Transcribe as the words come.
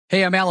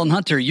Hey, I'm Alan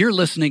Hunter. You're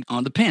listening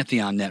on the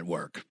Pantheon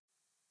Network.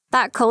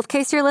 That cold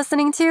case you're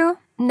listening to?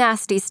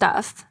 Nasty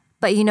stuff.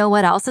 But you know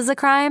what else is a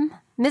crime?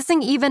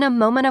 Missing even a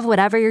moment of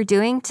whatever you're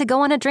doing to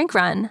go on a drink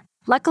run.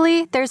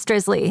 Luckily, there's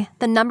Drizzly,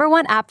 the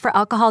 #1 app for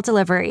alcohol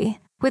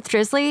delivery. With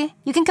Drizzly,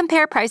 you can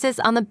compare prices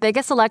on the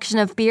biggest selection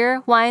of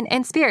beer, wine,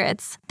 and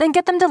spirits, then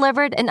get them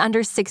delivered in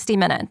under 60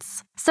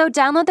 minutes. So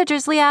download the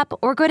Drizzly app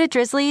or go to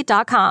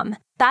drizzly.com.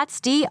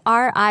 That's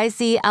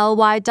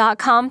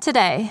DRIZLY.com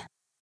today.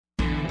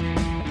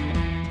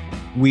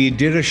 We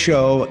did a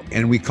show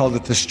and we called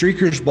it the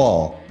Streakers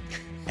Ball.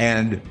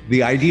 And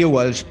the idea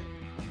was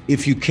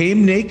if you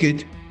came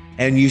naked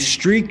and you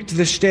streaked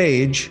the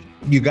stage,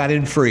 you got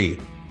in free.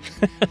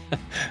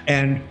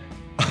 And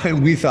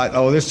we thought,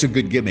 oh, this is a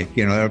good gimmick.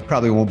 You know, there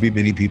probably won't be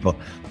many people.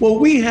 Well,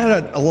 we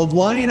had a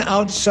line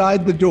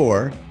outside the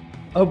door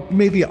of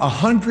maybe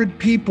 100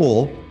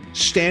 people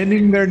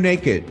standing there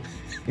naked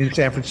in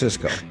San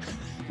Francisco.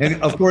 And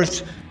of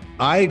course,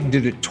 I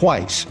did it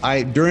twice.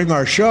 During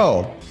our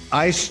show,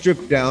 I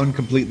stripped down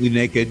completely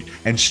naked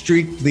and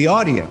streaked the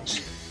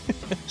audience.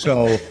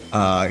 So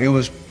it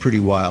was pretty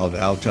wild,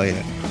 I'll tell you.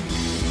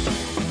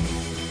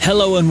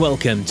 Hello and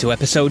welcome to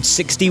episode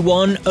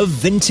 61 of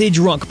Vintage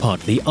Rock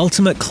Pod, the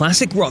ultimate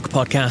classic rock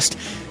podcast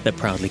that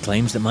proudly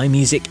claims that my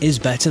music is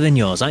better than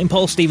yours. I'm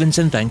Paul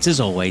Stevenson, thanks as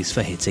always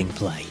for hitting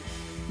play.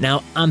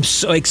 Now, I'm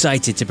so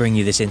excited to bring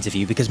you this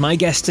interview because my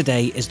guest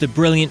today is the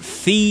brilliant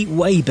Fee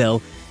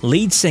Waybill,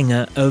 lead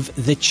singer of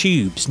The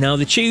Tubes. Now,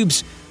 The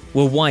Tubes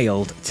were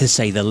wild, to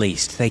say the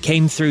least. They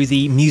came through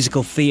the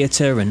musical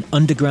theatre and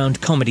underground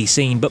comedy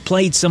scene, but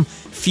played some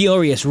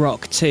furious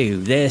rock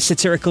too. Their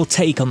satirical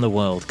take on the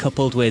world,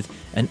 coupled with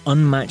an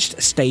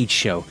unmatched stage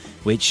show,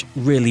 which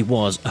really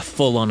was a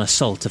full-on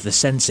assault of the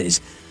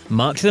senses,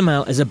 marked them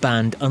out as a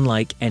band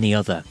unlike any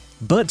other.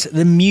 But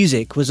the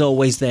music was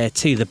always there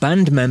too. The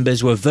band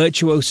members were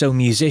virtuoso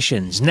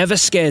musicians, never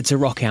scared to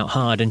rock out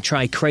hard and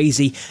try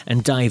crazy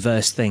and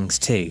diverse things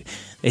too.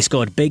 They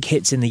scored big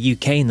hits in the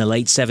UK in the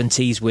late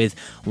 70s with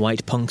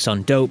White Punks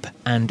on Dope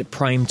and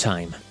Prime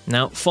Time.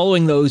 Now,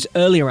 following those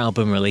earlier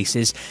album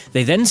releases,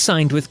 they then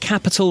signed with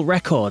Capitol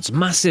Records,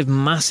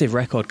 massive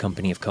record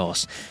company, of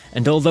course.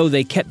 And although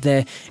they kept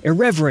their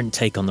irreverent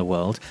take on the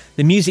world,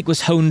 the music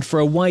was honed for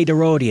a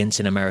wider audience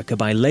in America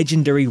by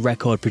legendary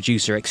record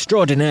producer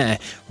extraordinaire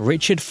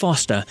Richard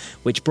Foster,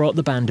 which brought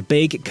the band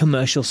big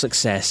commercial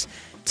success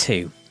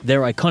too.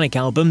 Their iconic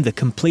album, The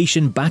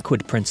Completion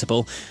Backward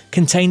Principle,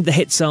 contained the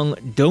hit song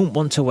Don't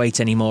Want to Wait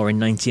Anymore in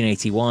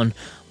 1981,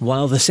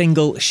 while the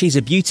single She's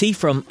a Beauty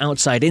from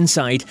Outside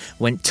Inside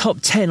went top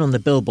 10 on the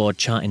Billboard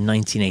chart in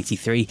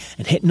 1983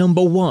 and hit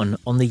 #1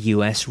 on the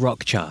US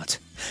rock chart.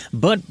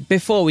 But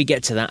before we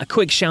get to that, a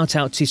quick shout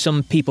out to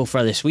some people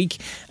for this week.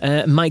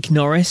 Mike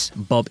Norris,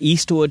 Bob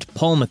Eastwood,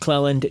 Paul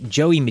McClelland,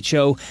 Joey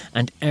Michaud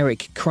and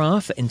Eric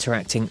Kraft for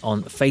interacting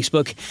on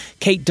Facebook.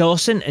 Kate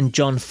Dawson and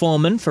John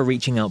Foreman for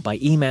reaching out by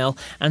email.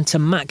 And to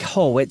Mac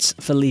Horwitz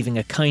for leaving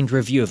a kind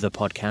review of the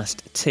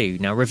podcast too.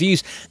 Now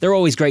reviews, they're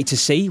always great to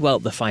see. Well,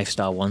 the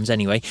 5-star ones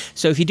anyway.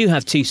 So if you do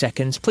have 2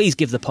 seconds, please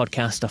give the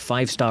podcast a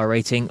 5-star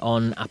rating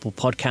on Apple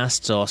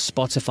Podcasts or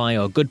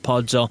Spotify or Good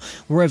Pods or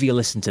wherever you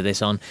listen to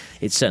this on.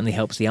 It certainly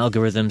helps the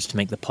algorithms to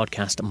make the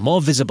podcast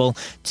more visible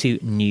to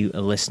new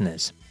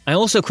listeners. I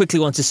also quickly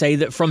want to say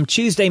that from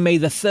Tuesday, May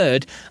the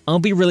 3rd, I'll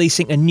be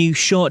releasing a new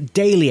short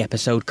daily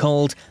episode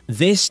called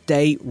This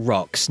Day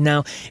Rocks.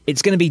 Now,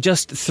 it's going to be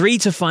just 3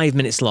 to 5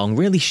 minutes long,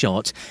 really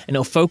short, and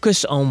it'll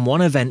focus on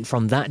one event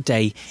from that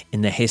day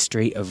in the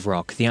history of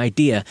rock. The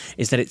idea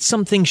is that it's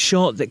something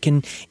short that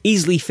can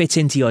easily fit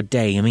into your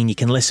day. I mean, you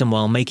can listen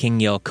while making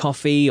your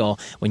coffee or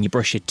when you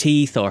brush your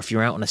teeth or if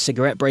you're out on a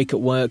cigarette break at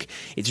work.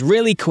 It's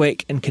really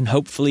quick and can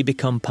hopefully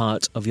become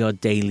part of your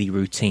daily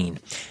routine.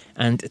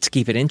 And to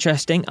keep it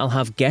interesting, I'll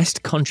have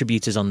guest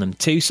contributors on them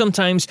too.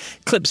 Sometimes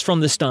clips from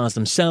the stars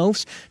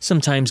themselves,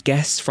 sometimes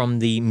guests from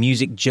the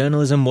music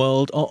journalism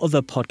world or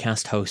other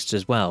podcast hosts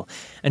as well.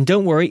 And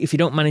don't worry, if you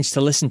don't manage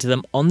to listen to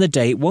them on the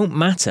day, it won't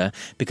matter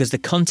because the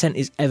content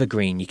is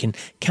evergreen. You can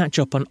catch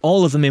up on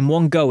all of them in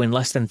one go in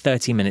less than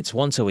 30 minutes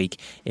once a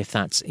week if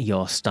that's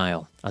your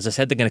style. As I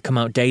said, they're going to come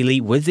out daily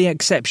with the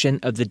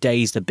exception of the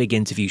days the big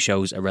interview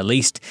shows are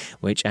released,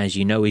 which, as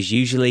you know, is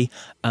usually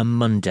a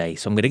Monday.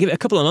 So I'm going to give it a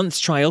couple of months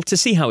trial to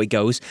see how it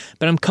goes,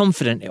 but I'm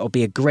confident it'll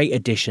be a great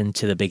addition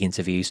to the big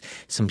interviews,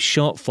 some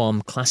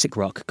short-form classic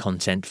rock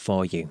content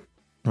for you.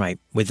 Right,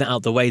 with that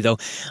out the way though,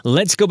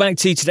 let's go back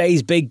to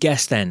today's big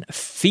guest then,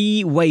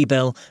 Fee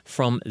Waybill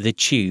from The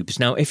Tubes.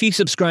 Now, if you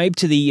subscribe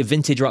to the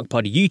Vintage Rock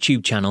Pod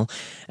YouTube channel,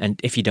 and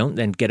if you don't,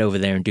 then get over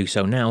there and do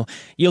so now,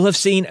 you'll have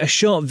seen a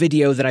short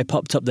video that I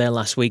popped up there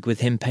last week with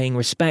him paying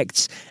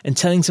respects and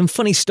telling some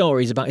funny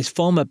stories about his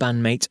former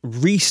bandmate,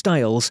 Rhys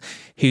Styles,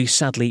 who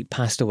sadly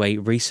passed away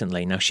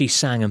recently. Now, she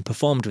sang and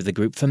performed with the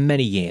group for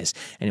many years,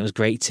 and it was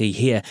great to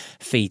hear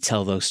Fee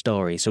tell those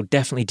stories, so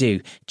definitely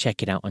do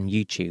check it out on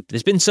YouTube.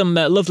 There's been some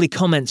lovely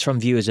comments from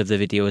viewers of the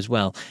video as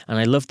well, and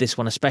I love this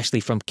one especially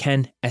from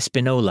Ken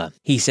Espinola.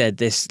 He said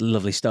this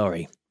lovely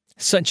story.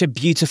 Such a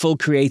beautiful,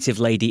 creative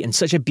lady and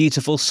such a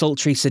beautiful,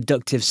 sultry,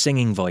 seductive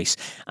singing voice,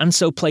 and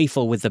so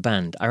playful with the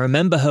band. I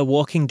remember her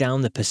walking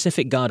down the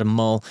Pacific Garden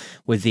Mall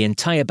with the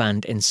entire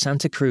band in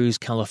Santa Cruz,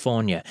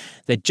 California.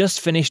 They'd just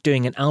finished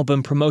doing an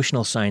album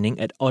promotional signing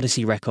at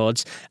Odyssey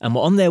Records and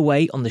were on their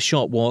way on the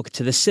short walk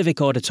to the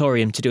Civic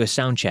Auditorium to do a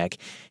sound check.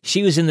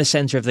 She was in the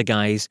centre of the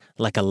guys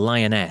like a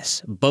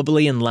lioness,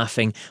 bubbly and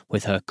laughing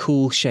with her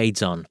cool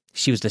shades on.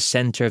 She was the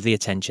centre of the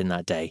attention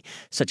that day.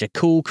 Such a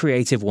cool,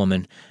 creative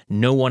woman.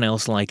 No one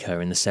else like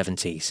her in the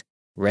 70s.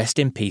 Rest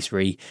in peace,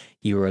 Ree.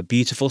 You were a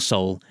beautiful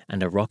soul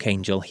and a rock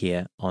angel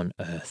here on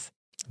Earth.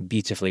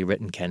 Beautifully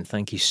written, Ken.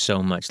 Thank you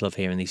so much. Love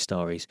hearing these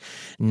stories.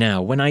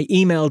 Now, when I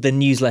emailed the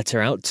newsletter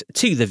out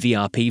to the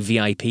VRP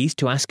VIPs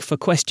to ask for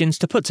questions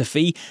to put to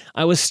Fee,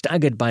 I was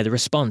staggered by the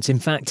response. In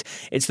fact,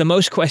 it's the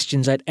most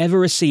questions I'd ever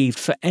received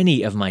for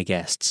any of my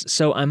guests,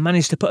 so I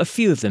managed to put a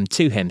few of them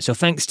to him. So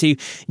thanks to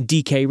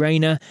DK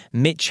Rayner,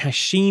 Mitch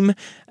Hashim,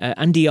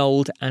 Andy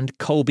Old, and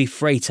Colby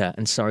Freighter.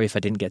 And sorry if I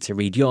didn't get to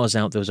read yours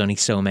out. There was only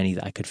so many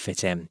that I could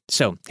fit in.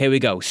 So here we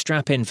go.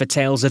 Strap in for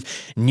tales of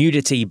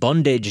nudity,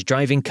 bondage,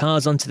 driving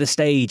cars onto the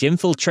stage,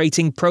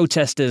 infiltrating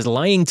protesters,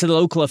 lying to the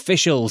local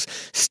officials,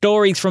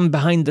 stories from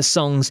behind the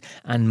songs,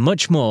 and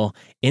much more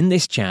in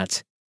this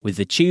chat with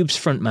the Tube's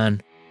frontman,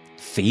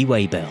 Fee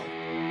Waybill.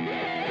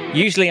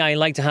 Usually I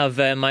like to have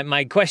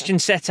my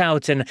questions set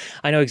out and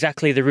I know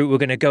exactly the route we're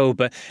going to go,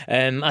 but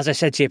as I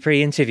said to you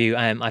pre-interview,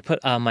 I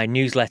put on my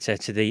newsletter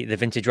to the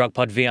Vintage Rock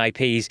Pod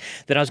VIPs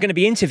that I was going to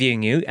be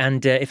interviewing you,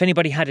 and if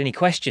anybody had any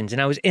questions,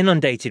 and I was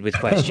inundated with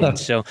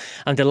questions, so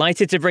I'm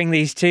delighted to bring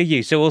these to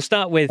you. So we'll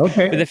start with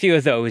a few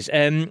of those.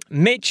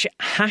 Mitch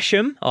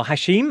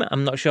Hashim,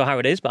 I'm not sure how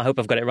it is, but I hope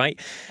I've got it right.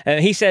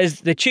 He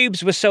says, the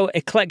Tubes were so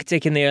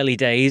eclectic in the early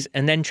days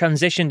and then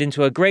transitioned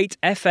into a great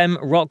FM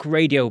rock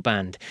radio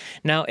band.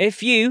 Now,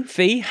 if you,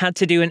 Fee, had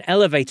to do an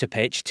elevator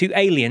pitch to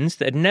aliens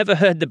that had never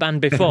heard the band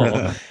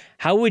before,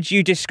 how would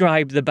you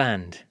describe the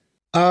band?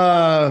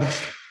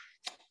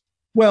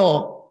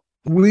 Well,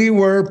 we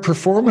were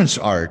performance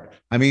art.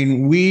 I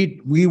mean,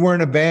 we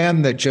weren't a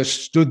band that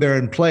just stood there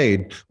and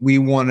played. We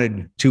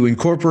wanted to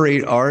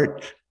incorporate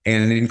art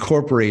and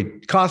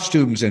incorporate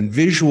costumes and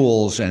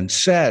visuals and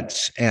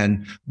sets,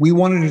 and we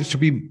wanted it to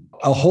be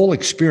a whole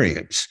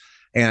experience.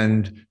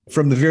 And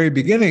from the very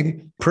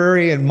beginning,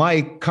 Prairie and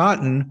Mike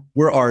Cotton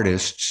were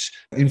artists.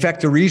 In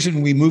fact, the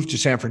reason we moved to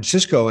San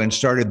Francisco and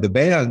started the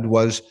band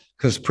was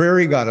because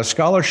Prairie got a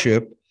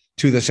scholarship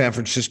to the San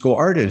Francisco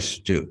Art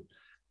Institute.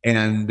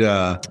 And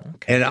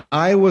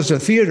I was a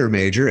theater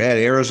major at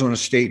Arizona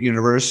State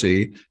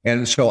University.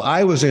 And so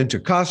I was into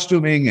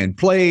costuming and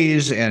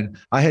plays, and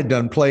I had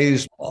done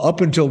plays up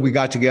until we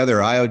got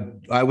together.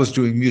 I was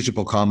doing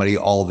musical comedy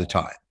all the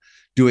time,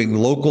 doing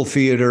local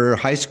theater,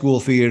 high school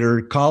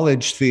theater,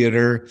 college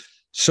theater.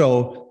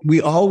 So we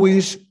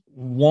always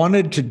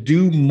wanted to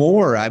do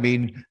more. I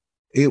mean,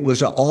 it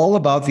was all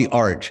about the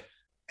art.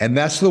 And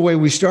that's the way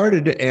we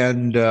started.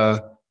 And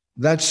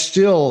that's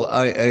still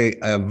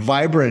a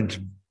vibrant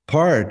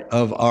part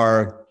of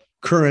our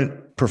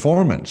current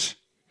performance.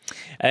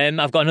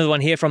 I've got another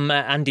one here from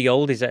Andy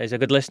Old. He's a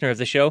good listener of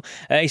the show.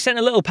 He sent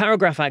a little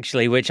paragraph,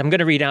 actually, which I'm going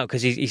to read out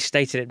because he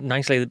stated it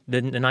nicely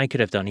than I could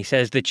have done. He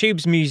says, the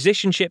Tube's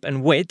musicianship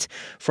and wit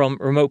from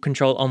Remote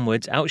Control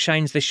onwards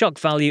outshines the shock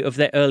value of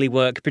their early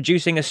work,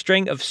 producing a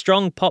string of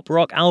strong pop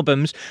rock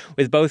albums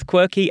with both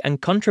quirky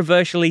and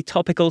controversially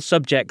topical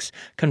subjects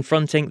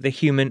confronting the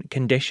human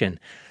condition.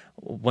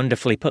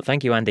 Wonderfully put.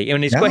 Thank you, Andy.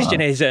 And his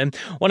question is,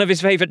 one of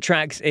his favourite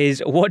tracks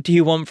is What Do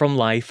You Want From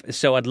Life?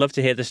 So I'd love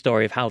to hear the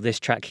story of how this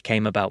track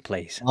came about,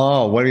 please.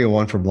 Oh, what do you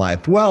want from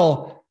life?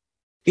 Well,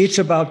 it's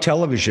about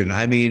television.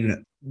 I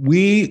mean,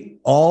 we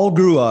all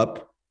grew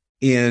up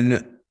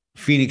in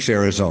Phoenix,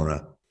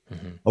 Arizona.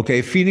 Mm-hmm.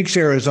 Okay, Phoenix,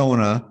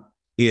 Arizona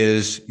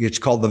it's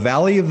called the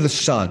Valley of the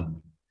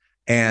Sun.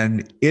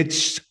 And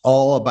it's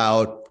all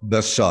about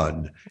the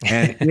sun.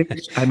 And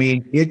it's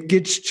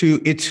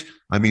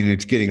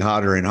getting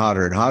hotter and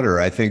hotter and hotter.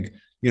 I think,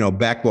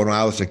 back when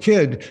I was a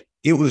kid,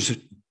 it was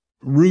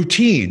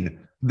routine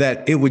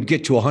that it would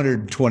get to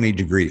 120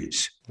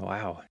 degrees.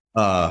 Wow.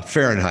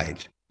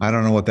 Fahrenheit. I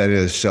don't know what that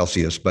is,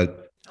 Celsius,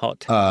 but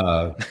hot.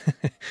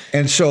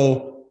 And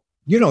so,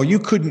 you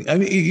couldn't,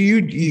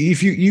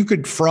 you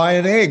could fry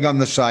an egg on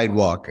the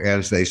sidewalk,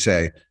 as they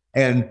say.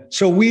 And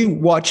so we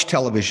watched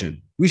television.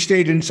 We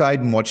stayed inside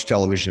and watched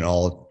television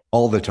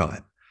all the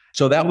time.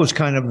 So that was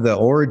kind of the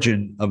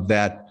origin of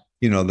that,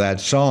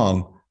 that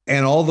song,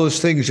 and all those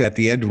things at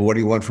the end of What Do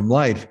You Want From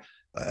Life?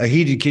 A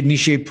heated kidney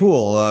shaped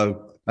pool,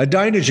 a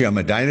Dynagym.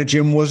 A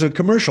Dynagym was a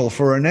commercial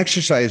for an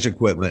exercise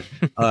equipment.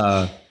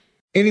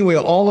 Anyway,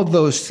 all of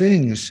those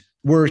things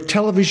were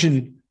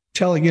television.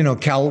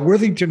 Cal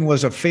Worthington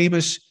was a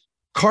famous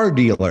car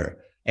dealer,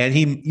 and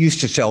he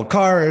used to sell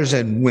cars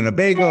and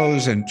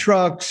Winnebagos and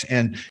trucks.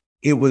 And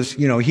it was,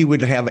 he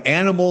would have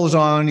animals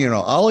on,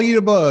 I'll eat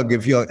a bug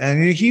if you,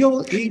 and he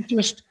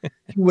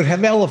would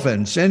have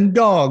elephants and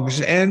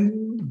dogs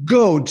and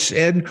goats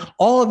and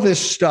all of this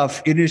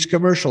stuff in his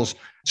commercials.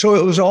 So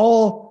it was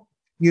all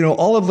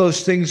all of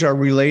those things are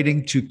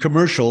relating to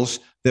commercials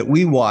that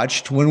we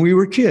watched when we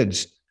were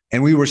kids.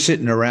 And we were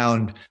sitting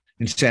around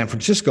in San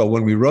Francisco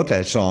when we wrote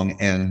that song.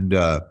 And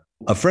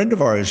a friend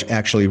of ours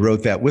actually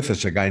wrote that with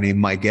us, a guy named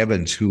Mike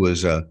Evans, who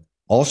was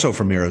also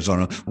from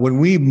Arizona. When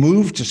we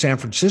moved to San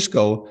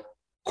Francisco,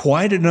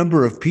 quite a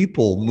number of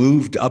people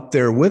moved up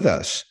there with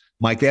us,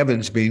 Mike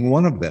Evans being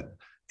one of them.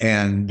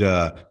 And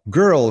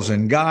girls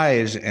and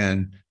guys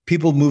and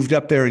people moved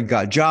up there and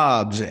got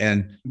jobs,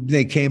 and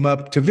they came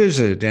up to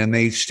visit, and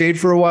they stayed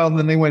for a while, and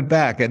then they went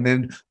back. And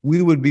then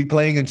we would be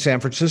playing in San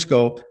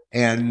Francisco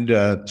and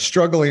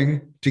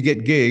struggling to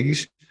get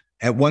gigs.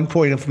 At one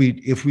point,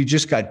 if we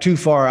just got too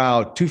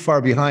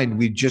far behind,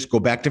 we'd just go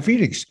back to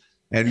Phoenix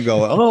and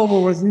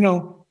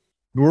go,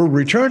 we're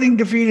returning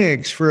to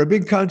Phoenix for a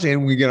big concert,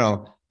 and we,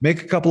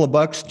 make a couple of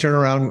bucks, turn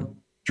around,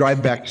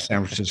 drive back to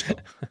San Francisco.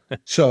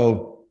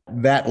 So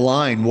that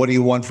line, what do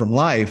you want from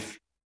life,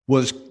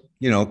 was,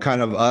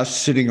 kind of us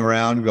sitting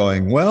around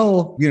going,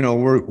 well,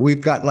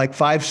 we've got like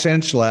 5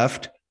 cents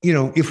left.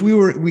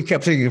 We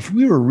kept thinking, if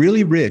we were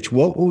really rich,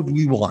 what would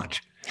we want?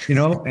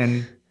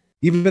 And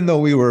even though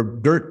we were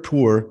dirt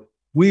poor,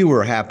 we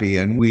were happy.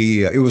 And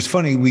it was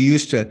funny. We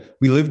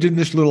lived in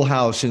this little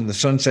house in the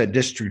Sunset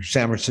District of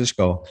San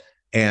Francisco.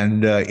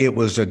 And it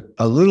was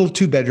a little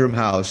 2-bedroom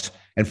house,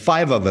 and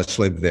 5 of us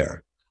lived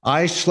there.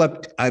 I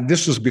slept,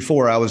 this was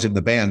before I was in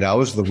the band. I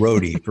was the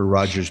roadie for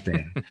Roger's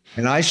band.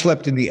 And I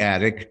slept in the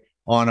attic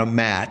on a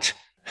mat.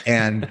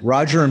 And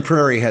Roger and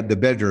Prairie had the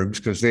bedrooms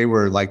because they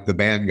were like the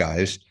band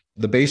guys.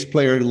 The bass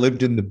player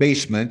lived in the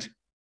basement.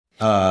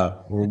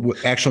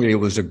 Actually, it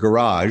was a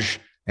garage,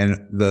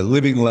 and the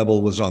living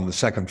level was on the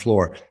 2nd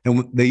floor.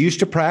 And they used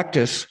to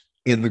practice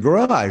in the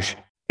garage,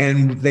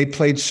 and they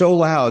played so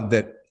loud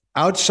that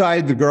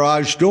outside the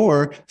garage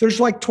door, there's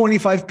like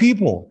 25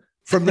 people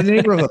from the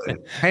neighborhood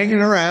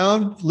hanging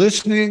around,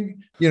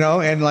 listening,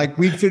 and like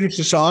we'd finish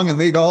the song and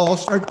they'd all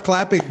start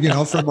clapping,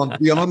 from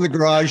beyond the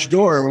garage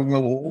door. And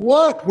we'll go,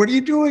 what are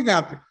you doing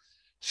out there?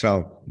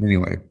 So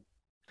anyway.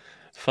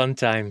 Fun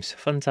times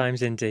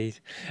indeed.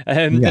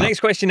 The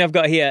next question I've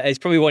got here is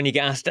probably one you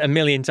get asked a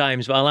million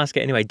times, but I'll ask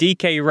it anyway.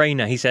 DK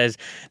Rayner, he says,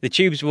 the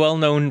Tube's well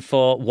known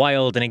for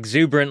wild and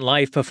exuberant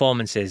live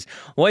performances.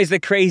 What is the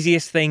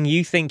craziest thing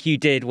you think you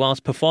did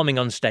whilst performing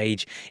on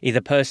stage,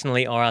 either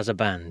personally or as a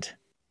band?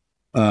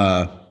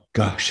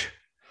 Gosh,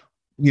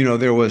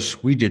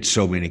 we did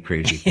so many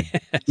crazy things.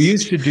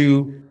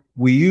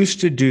 We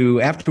used to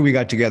do, after we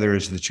got together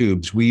as the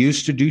Tubes, we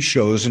used to do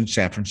shows in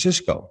San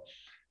Francisco.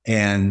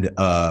 And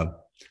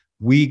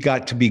we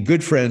got to be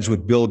good friends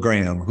with Bill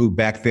Graham, who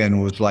back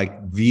then was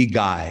like the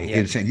guy.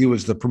 Yeah. He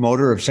was the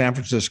promoter of San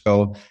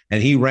Francisco,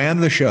 and he ran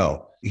the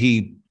show.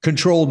 He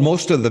controlled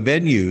most of the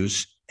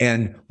venues,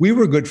 and we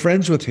were good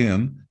friends with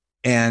him.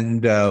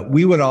 And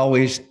we would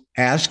always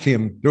ask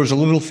him, there was a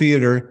little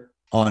theater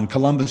on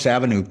Columbus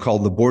Avenue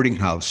called the Boarding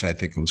House, I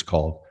think it was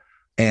called.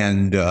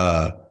 And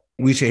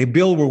we say, hey,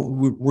 Bill,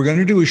 we're going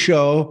to do a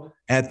show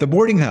at the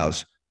Boarding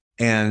House.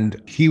 And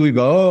he would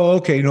go, oh,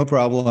 okay, no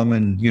problem.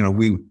 And,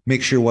 we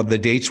make sure the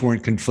dates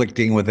weren't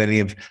conflicting with any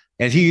of,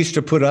 and he used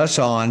to put us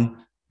on,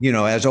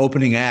 as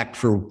opening act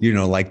for,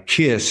 like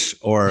Kiss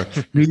or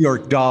New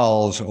York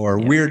Dolls or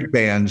weird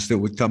bands that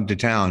would come to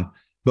town.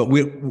 But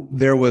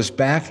there was,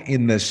 back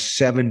in the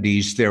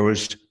 70s, there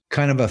was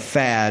kind of a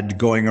fad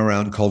going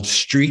around called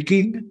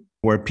streaking,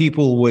 where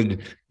people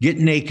would get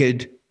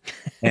naked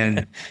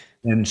and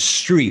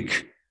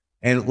streak.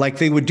 And like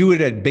they would do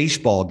it at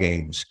baseball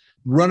games,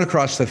 run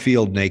across the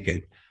field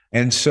naked.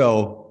 And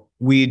so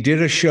we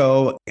did a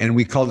show and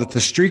we called it the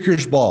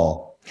Streakers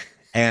Ball.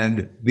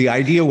 And the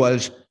idea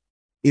was,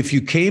 if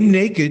you came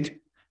naked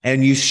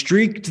and you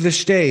streaked the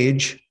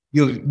stage,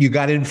 you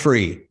got in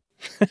free.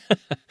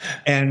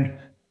 And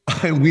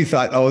we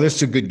thought, oh, this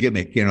is a good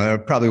gimmick. There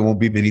probably won't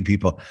be many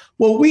people.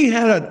 Well, we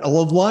had a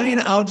line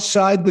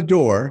outside the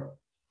door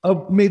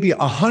of maybe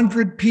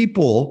 100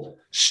 people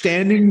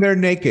standing there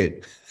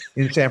naked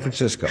in San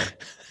Francisco.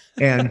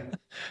 And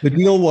the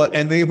deal was,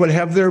 and they would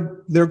have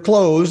their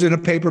clothes in a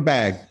paper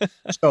bag.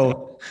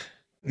 So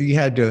you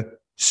had to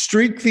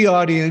streak the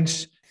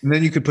audience, and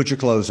then you could put your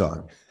clothes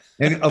on.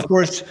 And of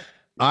course,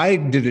 I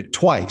did it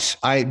twice.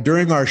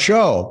 During our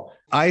show,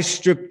 I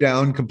stripped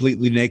down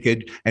completely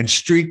naked and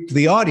streaked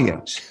the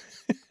audience.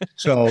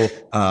 So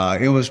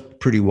it was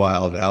pretty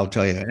wild, I'll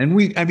tell you. And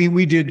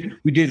we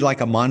did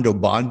like a Mondo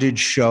Bondage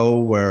show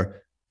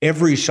where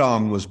every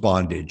song was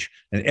bondage,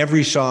 and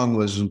every song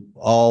was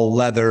all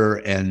leather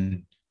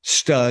and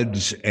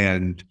studs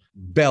and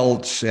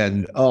belts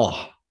and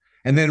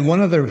then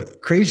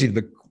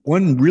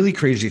one really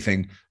crazy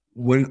thing,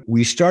 when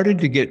we started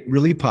to get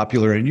really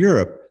popular in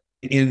Europe,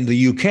 in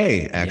the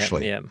UK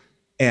actually. Yeah.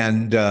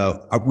 And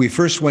we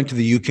first went to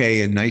the UK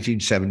in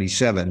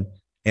 1977.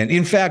 And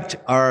in fact,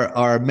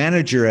 our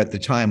manager at the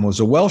time was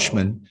a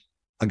Welshman,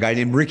 a guy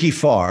named Ricky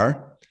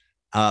Farr,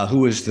 who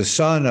was the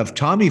son of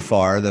Tommy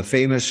Farr, the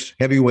famous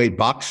heavyweight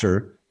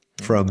boxer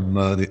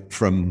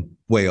from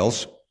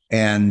Wales.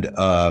 And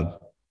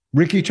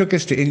Ricky took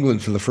us to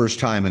England for the first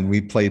time, and we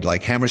played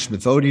like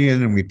Hammersmith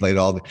Odeon, and we played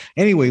all the.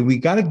 Anyway, we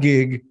got a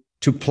gig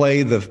to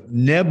play the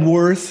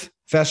Nebworth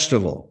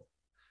Festival,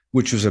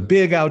 which was a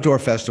big outdoor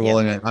festival,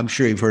 and I'm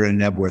sure you've heard of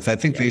Nebworth. I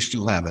think they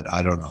still have it.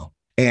 I don't know.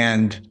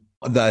 And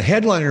the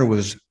headliner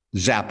was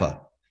Zappa.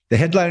 The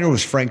headliner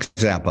was Frank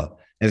Zappa,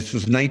 and this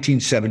was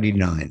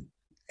 1979.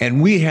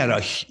 And we had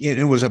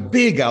it was a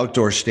big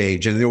outdoor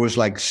stage, and there was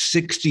like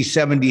 60,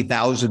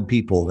 70,000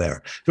 people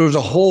there. There was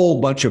a whole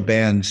bunch of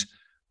bands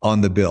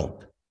on the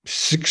bill,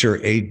 6 or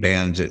 8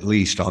 bands at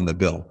least on the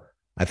bill.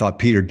 I thought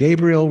Peter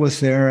Gabriel was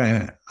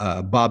there.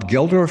 Bob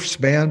Geldof's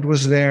band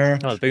was there.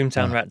 Oh, the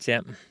Boomtown Rats,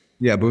 yeah.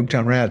 Yeah,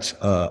 Boomtown Rats,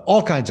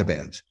 all kinds of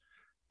bands.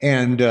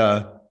 And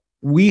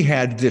we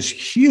had this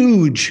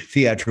huge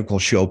theatrical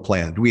show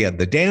planned. We had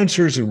the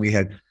dancers, and we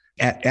had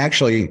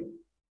actually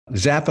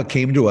Zappa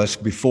came to us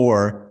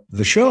before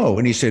the show,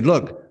 and he said,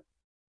 look,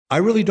 I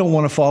really don't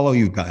want to follow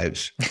you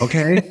guys.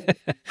 Okay.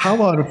 How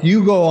about if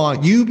you go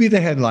on, you be the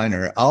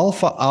headliner,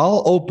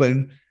 I'll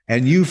open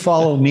and you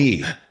follow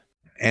me.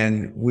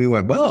 And we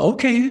went, well,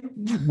 okay,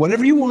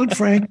 whatever you want,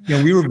 Frank.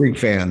 We were big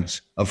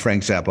fans of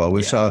Frank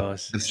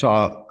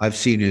Zappa. I've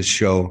seen his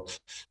show,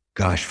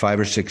 5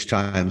 or 6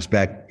 times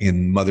back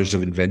in Mothers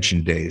of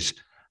Invention days.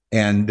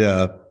 And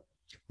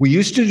we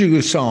used to do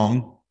a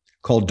song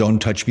called Don't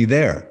Touch Me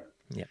There,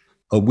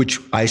 which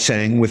I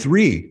sang with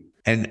Ree.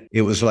 And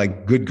it was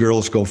like good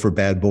girls go for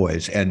bad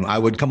boys. And I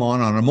would come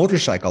on a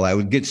motorcycle. I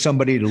would get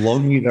somebody to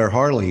loan me their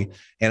Harley,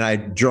 and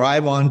I'd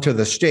drive onto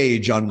the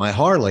stage on my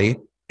Harley,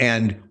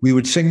 and we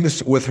would sing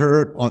this with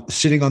her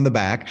sitting on the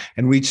back,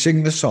 and we'd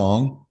sing the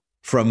song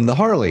from the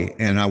Harley.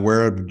 And I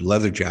wear a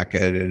leather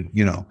jacket, and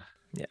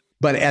Yeah.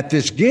 But at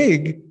this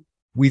gig,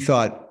 we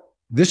thought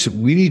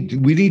we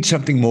need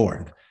something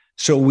more.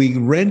 So we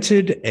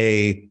rented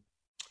a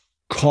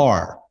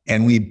car,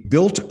 and we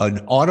built an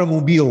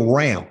automobile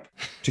ramp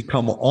to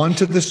come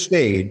onto the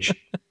stage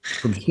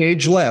from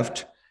stage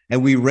left.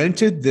 And we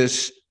rented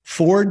this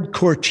Ford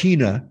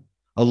Cortina,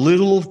 a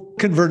little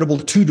convertible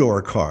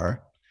 2-door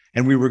car.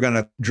 And we were going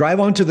to drive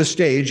onto the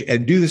stage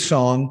and do the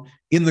song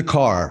in the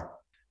car.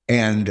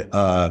 And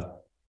the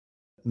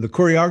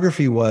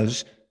choreography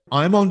was,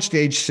 I'm on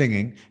stage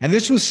singing. And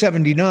this was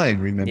 79,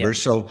 remember? Yep.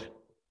 So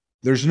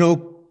there's no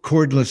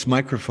cordless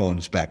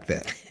microphones back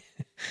then.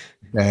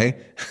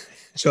 Okay.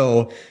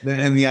 So,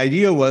 and the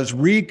idea was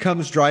Reed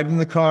comes driving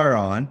the car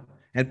on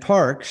and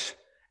parks.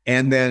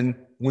 And then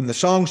when the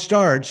song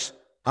starts,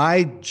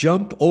 I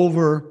jump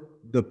over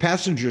the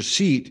passenger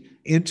seat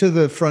into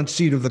the front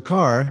seat of the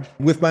car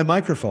with my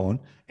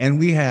microphone. And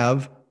we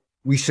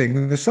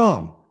sing the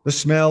song, The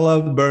Smell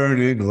of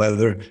Burning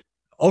Leather.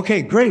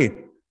 Okay, great.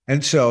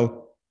 And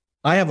so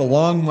I have a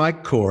long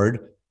mic cord,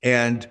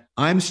 and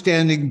I'm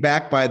standing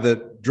back by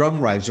the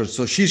drum riser.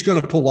 So she's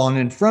going to pull on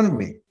in front of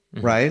me.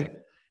 Mm-hmm. Right.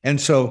 And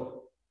so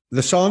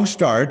the song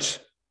starts,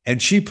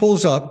 and she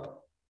pulls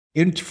up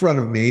in front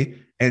of me,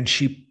 and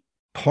she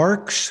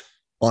parks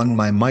on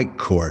my mic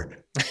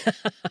cord.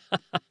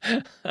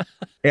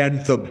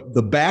 And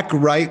the back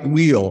right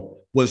wheel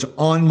was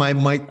on my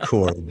mic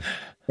cord.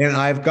 And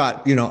I've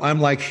got,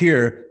 I'm like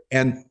here,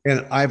 and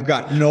I've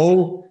got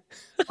no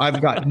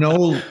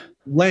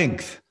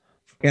length,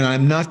 and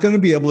I'm not going to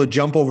be able to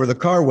jump over the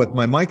car with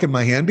my mic in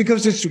my hand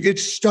because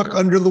it's stuck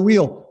under the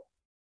wheel.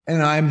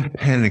 And I'm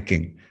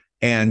panicking,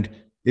 and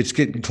it's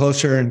getting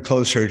closer and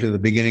closer to the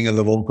beginning of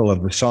the vocal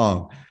of the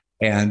song.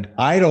 And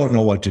I don't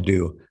know what to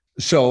do.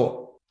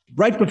 So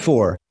right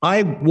before,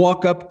 I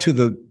walk up to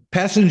the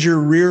passenger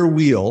rear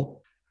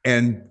wheel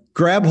and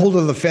grab hold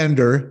of the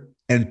fender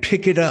and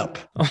pick it up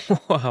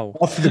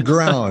off the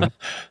ground,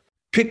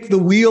 pick the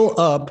wheel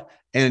up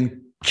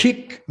and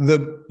kick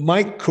the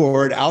mic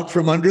cord out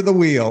from under the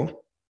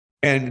wheel,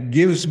 and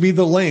gives me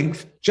the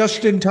length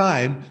just in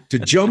time to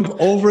jump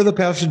over the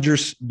passenger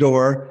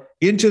door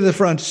into the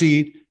front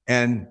seat.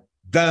 And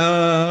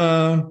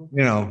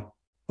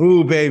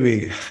ooh,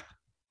 baby,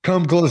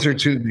 come closer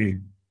to me.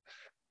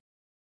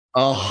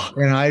 Oh,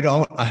 and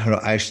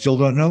I still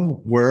don't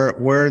know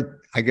where,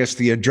 I guess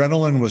the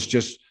adrenaline was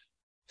just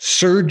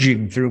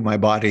surging through my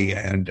body,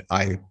 and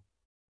I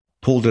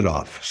pulled it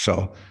off.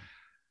 So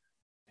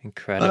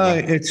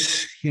incredible.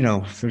 It's,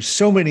 there's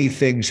so many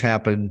things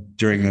happen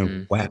during a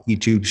Wacky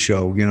Tube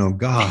show,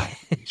 God,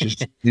 it's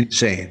just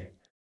insane.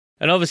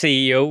 And obviously,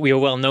 you're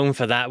well known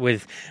for that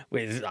with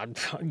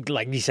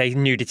like you say,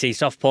 nudity,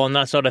 soft porn,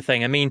 that sort of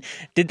thing. I mean,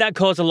 did that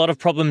cause a lot of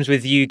problems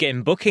with you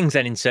getting bookings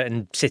then in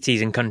certain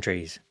cities and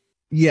countries?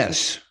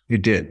 Yes,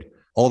 it did.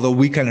 Although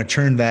we kind of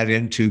turned that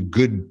into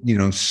good,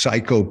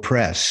 psycho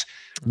press.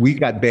 We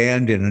got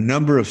banned in a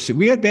number of cities.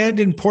 We got banned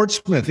in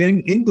Portsmouth,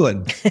 in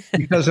England,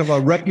 because of a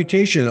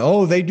reputation.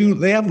 Oh, they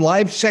have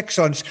live sex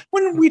on.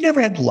 When we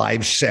never had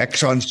live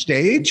sex on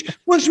stage. It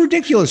was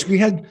ridiculous. We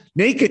had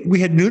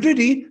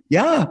nudity.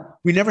 Yeah,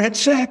 we never had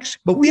sex,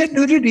 but we had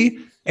nudity.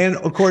 And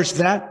of course,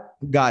 that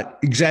got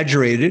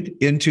exaggerated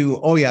into,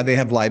 oh yeah, they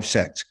have live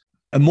sex.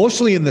 And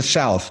mostly in the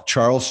South,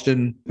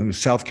 Charleston,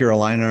 South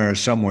Carolina or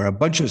somewhere, a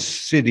bunch of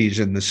cities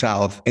in the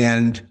South.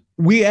 And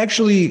we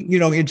actually,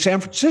 in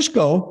San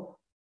Francisco,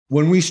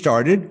 when we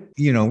started,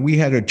 we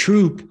had a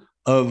troupe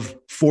of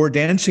 4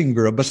 dancing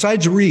girls.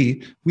 Besides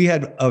we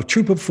had a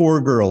troupe of 4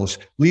 girls,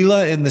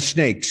 Leela and the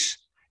Snakes.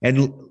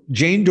 And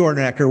Jane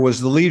Dornacker was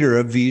the leader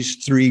of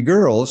these 3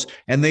 girls.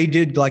 And they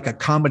did like a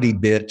comedy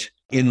bit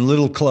in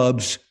little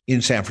clubs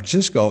in San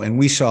Francisco. And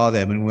we saw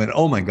them and went,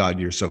 oh my God,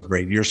 you're so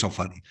great. You're so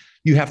funny.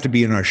 You have to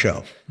be in our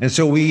show. And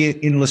so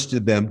we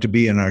enlisted them to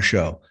be in our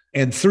show.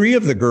 And 3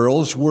 of the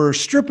girls were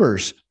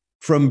strippers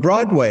from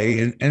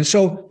Broadway. And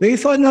so they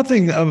thought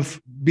nothing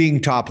of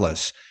being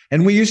topless.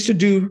 And we used to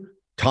do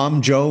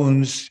Tom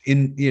Jones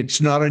in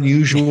It's Not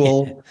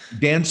Unusual,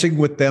 dancing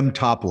with them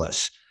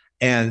topless.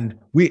 And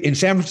we in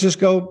San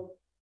Francisco,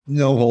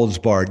 no holds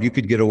barred. You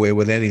could get away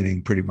with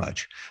anything pretty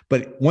much.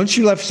 But once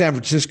you left San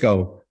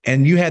Francisco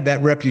and you had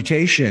that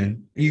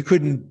reputation, you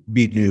couldn't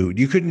be nude.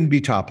 You couldn't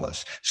be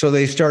topless. So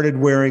they started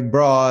wearing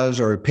bras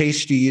or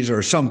pasties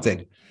or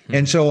something.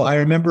 And so I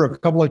remember a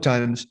couple of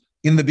times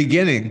in the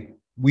beginning,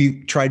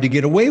 we tried to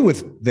get away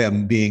with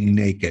them being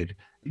naked.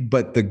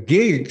 But the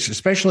gigs,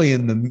 especially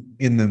in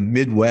the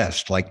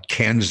Midwest, like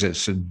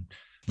Kansas and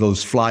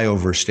those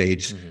flyover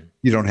states,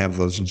 you don't have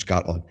those in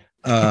Scotland.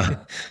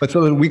 But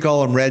so we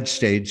call them red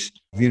states.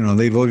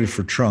 They voted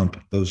for Trump,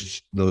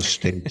 those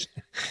states.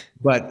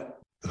 But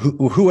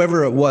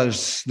whoever it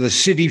was, the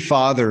city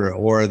father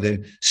or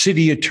the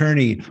city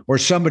attorney or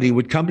somebody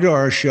would come to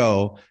our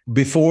show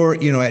before,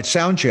 at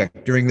sound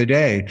check during the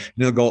day. And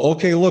they'll go,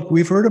 okay, look,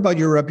 we've heard about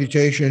your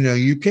reputation.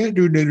 You can't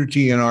do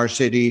nudity in our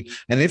city.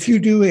 And if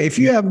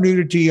you have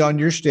nudity on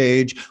your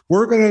stage,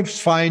 we're going to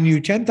fine you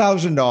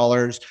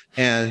 $10,000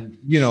 and,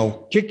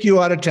 kick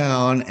you out of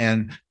town.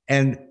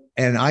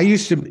 And I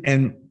used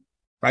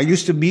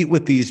to meet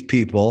with these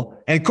people.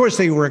 And of course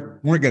they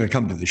weren't going to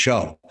come to the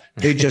show.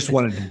 They just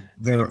wanted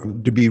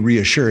to be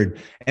reassured.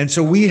 And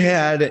so we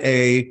had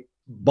a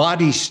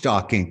body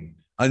stocking,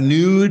 a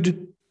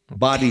nude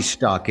body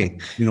stocking.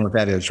 You know what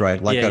that is,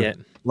 right?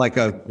 Like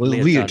a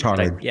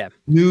leotard,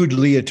 nude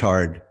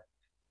leotard.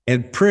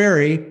 And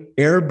Prairie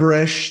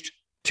airbrushed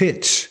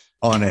tits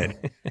on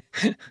it.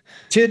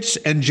 Tits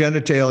and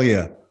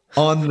genitalia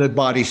on the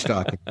body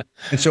stocking.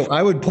 And so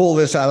I would pull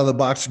this out of the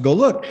box and go,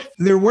 look,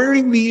 they're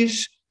wearing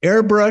these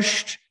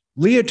airbrushed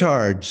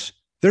leotards.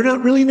 They're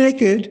not really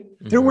naked.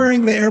 They're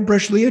wearing the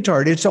airbrush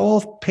leotard. It's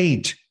all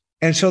paint.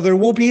 And so there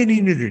won't be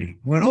any nudity.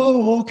 We went,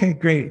 oh, okay,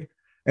 great.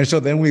 And so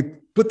then we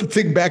put the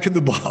thing back in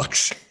the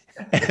box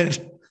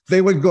and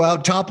they would go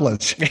out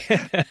topless,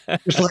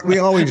 just like we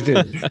always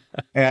did.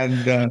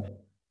 And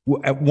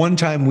at one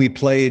time we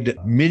played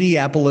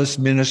Minneapolis,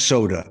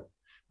 Minnesota,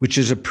 which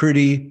is a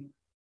pretty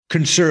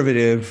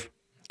conservative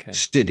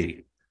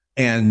city.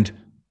 And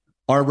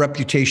our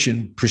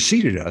reputation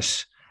preceded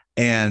us.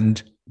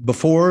 And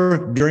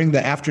during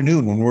the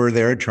afternoon when we were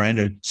there trying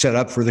to set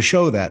up for the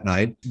show that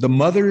night, the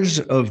mothers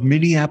of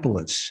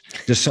Minneapolis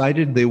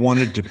decided they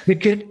wanted to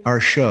picket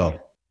our show.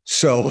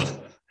 So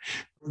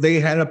they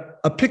had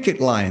a picket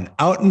line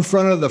out in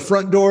front of the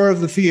front door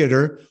of the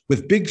theater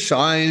with big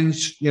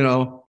signs,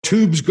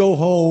 tubes go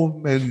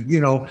home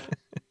and,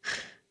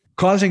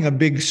 causing a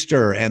big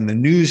stir. And the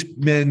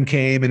newsmen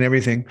came and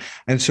everything.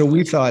 And so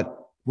we thought,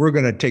 we're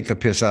going to take the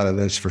piss out of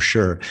this for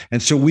sure.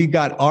 And so we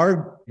got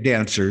our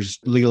dancers,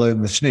 Leela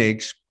and the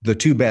Snakes, the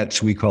 2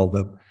 Bets, we called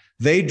them.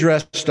 They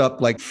dressed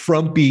up like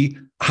frumpy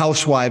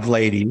housewife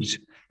ladies,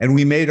 and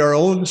we made our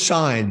own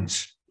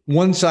signs.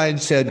 One sign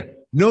said,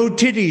 no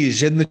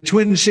titties in the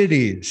Twin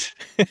Cities.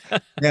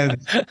 And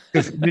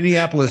because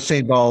Minneapolis,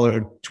 St. Paul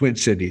are Twin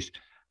Cities.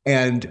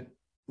 And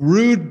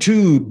rude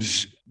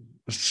tubes.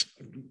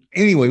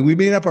 Anyway, we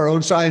made up our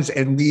own signs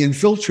and we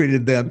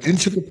infiltrated them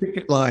into the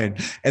picket line.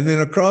 And then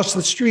across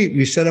the street,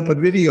 we set up a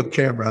video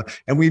camera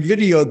and we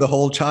videoed the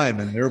whole time.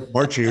 And they're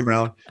marching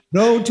around,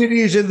 no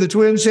titties in the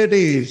Twin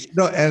Cities.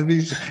 No, and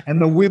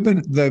the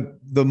women,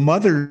 the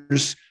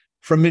mothers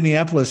from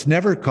Minneapolis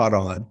never caught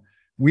on.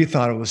 We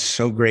thought it was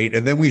so great.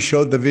 And then we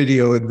showed the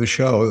video in the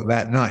show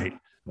that night.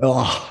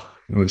 Oh,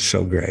 it was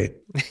so great.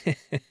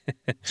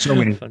 So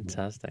many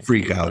fantastic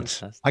freakouts.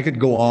 Fantastic. I could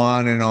go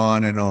on and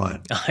on and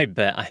on. I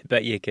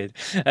bet you could.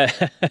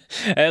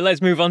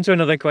 Let's move on to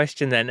another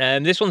question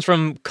then. This one's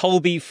from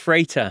Colby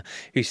Freighter,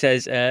 who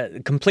says,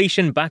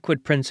 Completion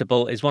Backward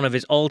Principle is one of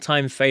his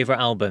all-time favorite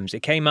albums.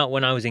 It came out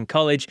when I was in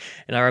college,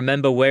 and I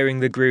remember wearing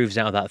the grooves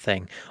out of that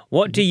thing.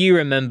 What do you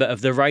remember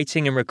of the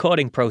writing and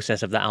recording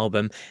process of that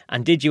album?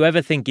 And did you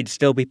ever think you'd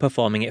still be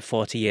performing it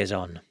 40 years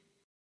on?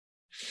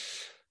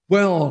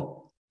 Well,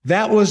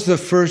 that was the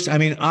first,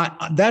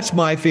 that's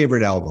my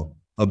favorite album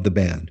of the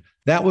band.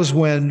 That was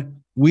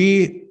when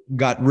we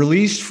got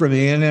released from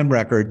A&M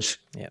Records.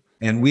 Yep.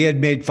 And we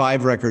had made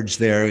 5 records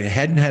there. It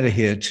hadn't had a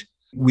hit.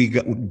 We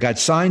got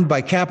signed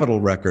by Capitol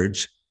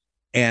Records,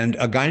 and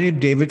a guy named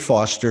David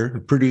Foster,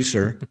 the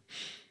producer,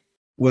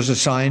 was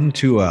assigned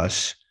to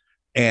us,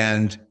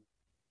 and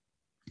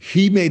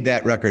he made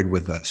that record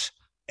with us.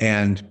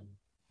 And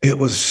it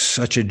was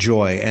such a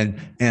joy.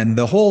 And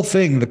the whole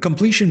thing, the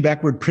Completion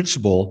Backward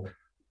Principle,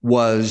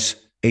 was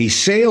a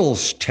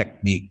sales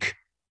technique.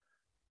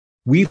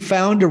 We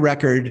found a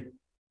record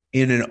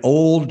in an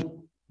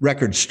old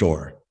record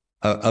store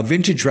a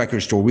vintage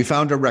record store. We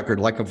found a record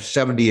like of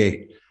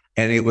 78,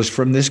 and it was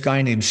from this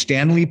guy named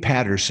Stanley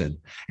Patterson.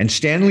 And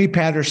Stanley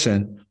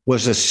Patterson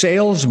was a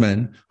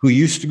salesman who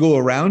used to go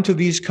around to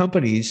these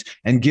companies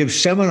and give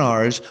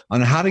seminars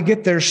on how to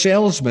get their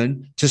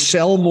salesmen to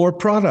sell more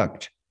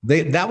product.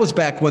 That was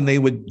back when they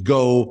would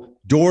go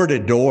door to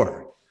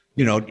door,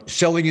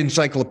 selling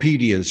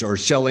encyclopedias or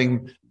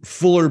selling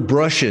Fuller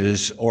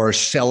brushes or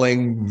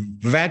selling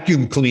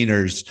vacuum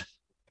cleaners.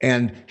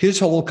 And his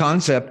whole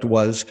concept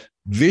was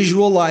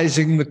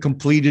visualizing the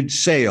completed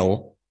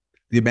sale.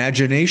 The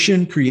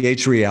imagination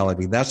creates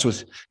reality. That's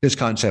what his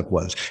concept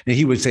was. And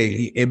he would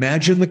say,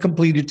 imagine the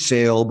completed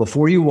sale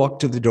before you walk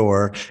to the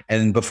door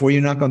and before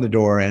you knock on the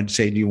door and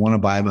say, do you want to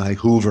buy my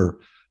Hoover?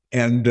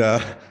 And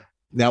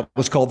that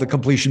was called the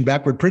completion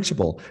backward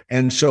principle.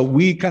 And so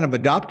we kind of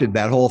adopted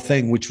that whole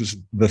thing, which was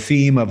the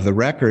theme of the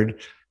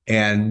record.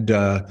 And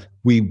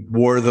we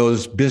wore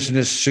those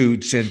business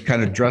suits and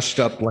kind of dressed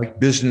up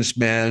like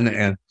businessmen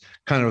and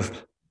kind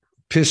of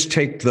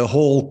piss-take the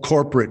whole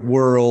corporate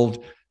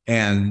world.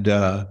 And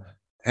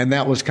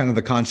that was kind of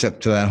the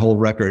concept to that whole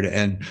record.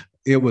 And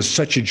it was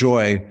such a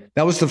joy.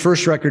 That was the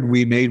first record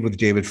we made with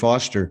David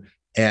Foster.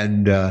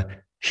 And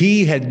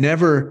he had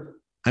never,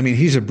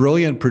 he's a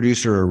brilliant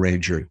producer,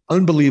 arranger,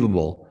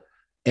 unbelievable.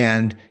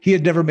 And he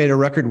had never made a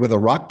record with a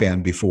rock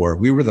band before.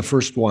 We were the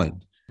first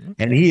one.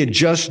 And he had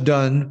just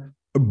done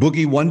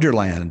Boogie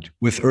Wonderland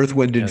with Earth,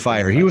 Wind and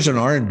Fire. He was an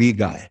R&B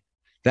guy.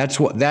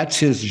 That's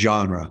his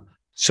genre.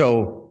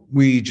 So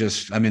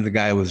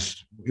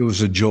it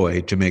was a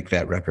joy to make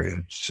that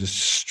record. It's just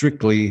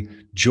strictly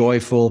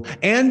joyful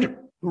and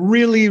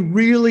really,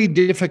 really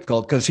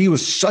difficult because he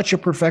was such a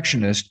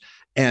perfectionist.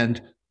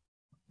 And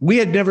we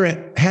had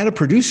never had a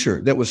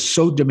producer that was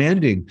so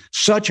demanding,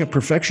 such a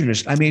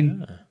perfectionist.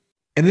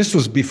 And this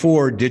was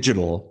before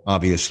digital,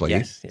 obviously.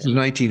 Yes, This was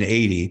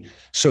 1980.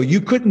 So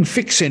you couldn't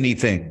fix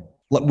anything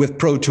with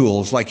Pro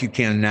Tools like you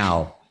can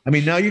now.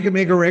 Now you can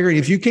make a record.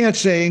 If you can't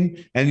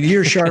sing and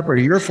you're sharp or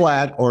you're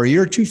flat or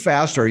you're too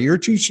fast or you're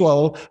too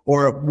slow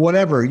or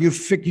whatever, you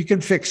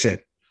can fix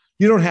it.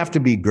 You don't have to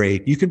be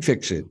great. You can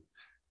fix it.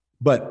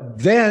 But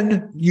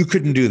then you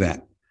couldn't do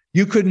that.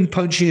 You couldn't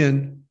punch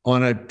in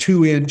on a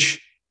 2-inch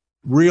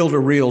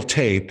reel-to-reel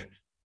tape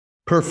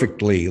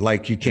perfectly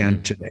like you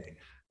can today.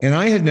 And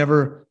I had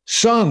never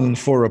sung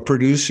for a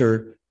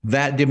producer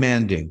that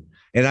demanding.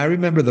 And I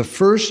remember the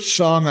first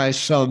song I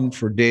sung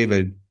for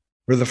David,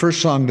 or the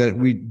first song that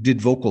we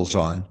did vocals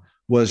on,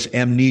 was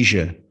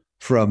Amnesia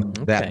from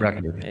that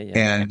record. Yeah.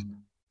 And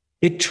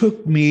it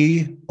took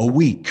me a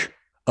week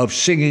of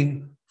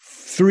singing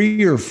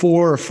 3 or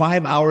 4 or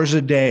 5 hours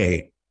a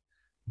day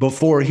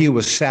before he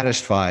was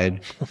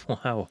satisfied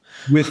Wow.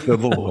 with the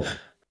vocal.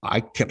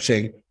 I kept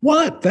saying,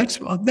 what?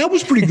 That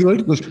was pretty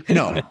good. He goes,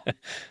 no,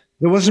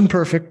 it wasn't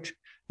perfect.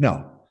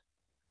 No.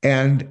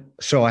 And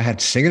so I had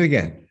to sing it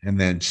again and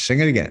then sing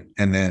it again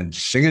and then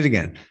sing it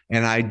again.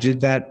 And I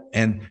did that.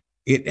 And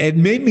it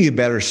made me a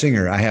better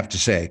singer, I have to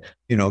say,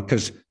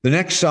 because the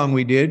next song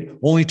we did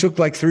only took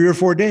like 3 or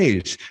 4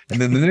 days.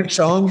 And then the next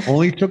song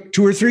only took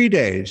 2 or 3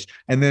 days.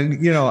 And then,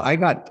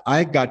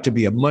 I got to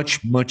be a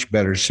much, much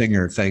better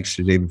singer thanks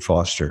to David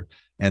Foster.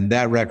 And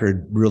that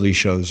record really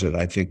shows it.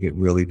 I think it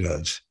really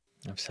does.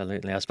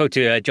 Absolutely. I spoke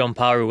to John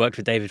Parr, who worked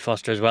with David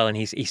Foster as well, and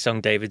he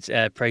sung David's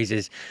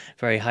praises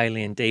very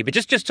highly indeed. But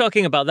just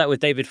talking about that with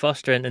David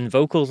Foster and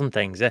vocals and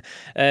things,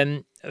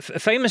 a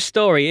famous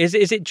story. Is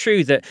it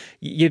true that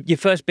your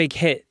first big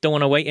hit, Don't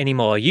Want to Wait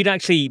Anymore, you'd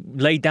actually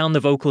laid down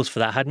the vocals for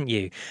that, hadn't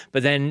you?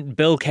 But then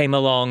Bill came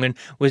along and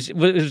was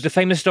the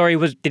famous story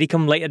did he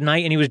come late at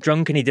night and he was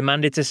drunk and he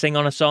demanded to sing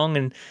on a song?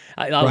 And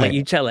I'll let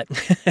you tell it.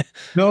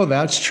 No,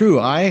 that's true.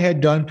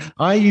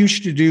 I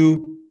used to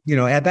do,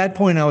 at that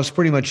point I was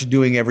pretty much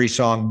doing every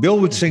song. Bill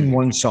would sing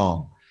one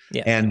song.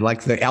 Yeah. And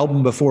like the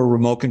album before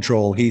Remote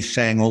Control, he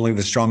sang Only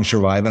the Strong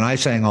Survive, and I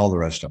sang all the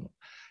rest of them.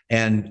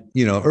 And,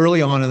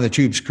 early on in the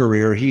Tube's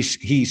career, he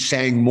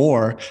sang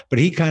more, but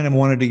he kind of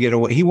wanted to get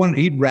away.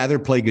 He'd rather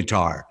play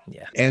guitar.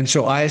 Yeah. And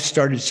so I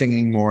started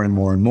singing more and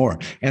more and more.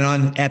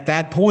 And at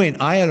that point,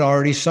 I had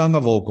already sung a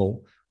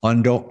vocal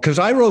on because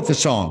I wrote the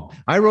song.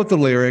 I wrote the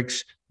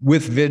lyrics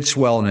with Vince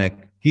Welnick.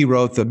 He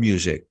wrote the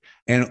music,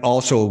 and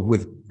also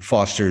with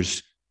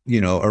Foster's,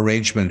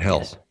 arrangement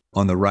help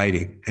on the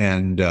writing.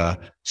 And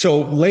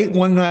so late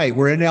one night,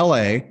 we're in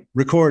LA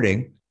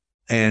recording.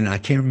 And I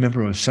can't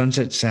remember, it was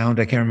Sunset Sound.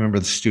 I can't remember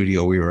the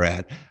studio we were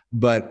at,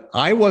 but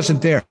I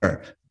wasn't there.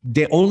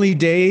 Only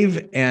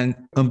Dave and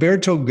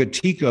Umberto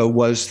Gatica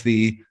was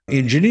the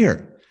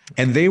engineer,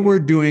 and they were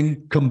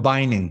doing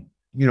combining.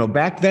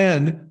 Back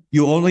then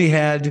you only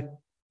had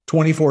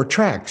 24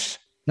 tracks,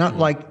 not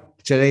like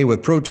today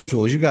with Pro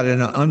Tools. You got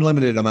an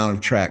unlimited amount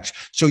of tracks.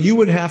 So you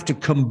would have to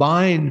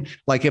combine,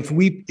 like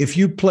if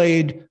you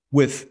played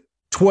with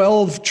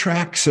 12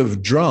 tracks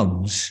of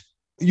drums,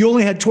 you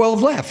only had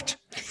 12 left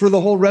for the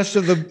whole rest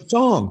of the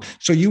song.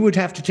 So you would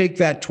have to take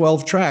that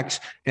 12 tracks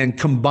and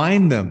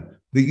combine them.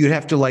 You'd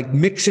have to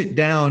mix it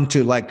down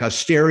to like a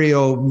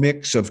stereo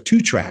mix of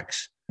 2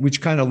 tracks,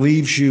 which kind of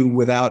leaves you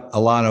without a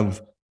lot of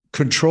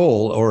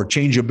control or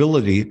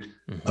changeability,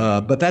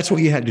 but that's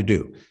what you had to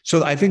do.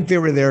 So I think they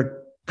were there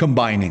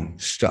combining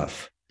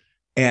stuff.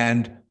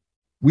 And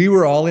we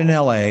were all in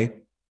LA,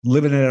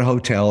 living in a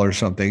hotel or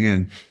something,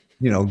 and,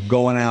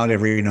 going out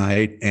every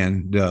night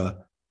and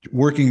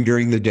working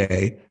during the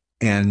day.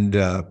 And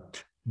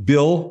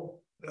Bill,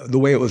 the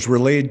way it was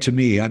relayed to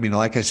me, I mean,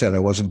 like I said, I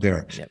wasn't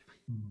there. Yep.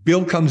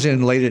 Bill comes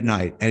in late at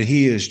night and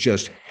he is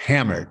just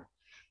hammered.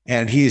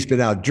 And he's been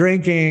out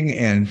drinking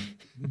and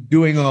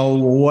doing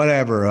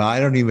whatever. I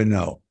don't even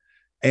know.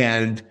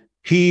 And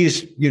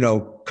he's,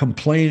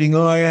 complaining,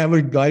 I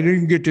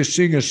didn't get to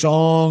sing a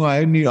song.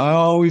 I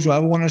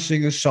want to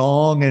sing a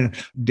song. And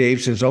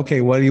Dave says,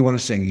 okay, what do you want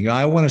to sing?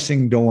 I want to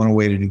sing Don't Want to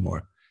Wait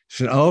Anymore.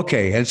 So,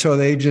 okay. And so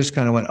they just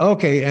kind of went,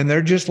 okay. And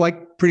they're just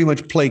like pretty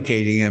much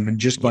placating him and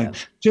just going,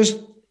 just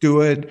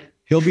do it.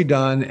 He'll be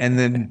done. And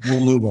then we'll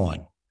move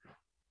on.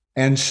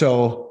 And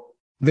so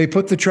they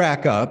put the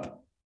track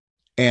up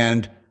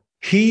and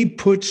he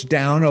puts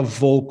down a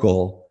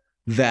vocal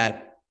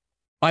that,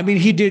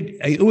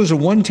 it was a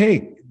one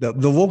take. The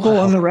vocal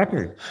on the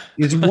record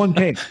is one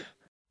take.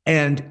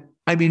 And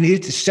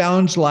it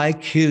sounds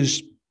like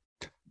his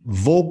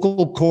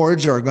vocal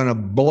cords are going to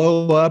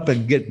blow up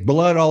and get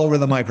blood all over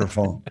the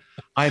microphone.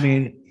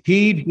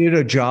 He did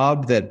a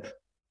job that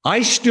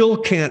I still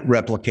can't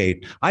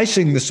replicate. I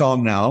sing the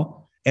song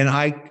now and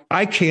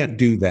I can't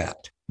do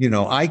that.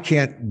 I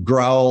can't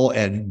growl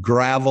and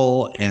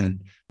gravel and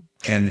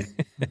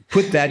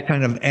put that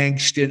kind of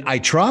angst in. I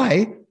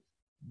try,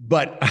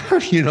 but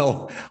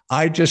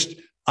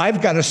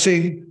I've got to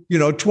sing,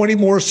 20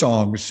 more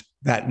songs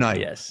that night.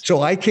 Yes.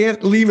 So I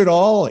can't leave it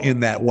all in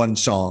that one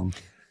song,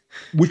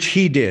 which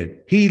he did.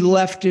 He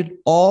left it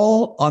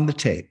all on the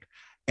tape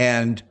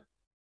and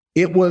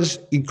it was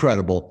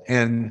incredible.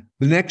 And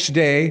the next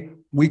day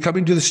we come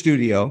into the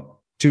studio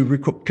to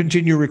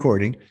continue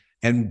recording,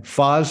 and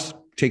Foz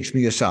takes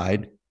me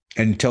aside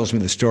and tells me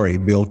the story.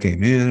 Bill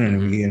came in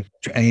and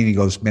he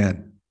goes,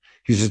 man,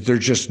 he says,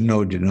 there's just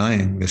no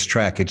denying this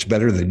track. It's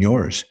better than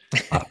yours.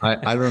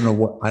 I don't know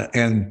what.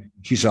 And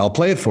he said, I'll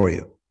play it for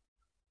you.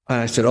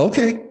 And I said,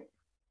 okay.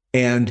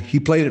 And he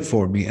played it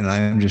for me. And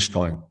I'm just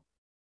going,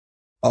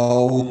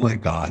 oh my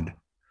God.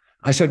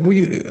 I said,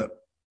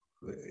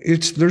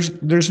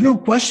 there's no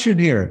question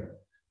here.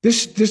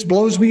 This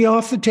blows me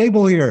off the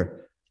table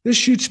here. This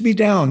shoots me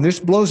down. This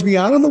blows me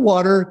out of the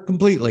water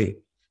completely.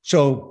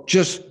 So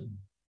just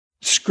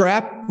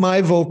scrap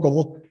my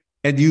vocal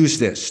and use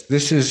this.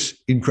 This is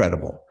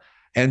incredible.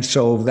 And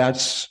so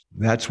that's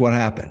what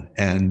happened.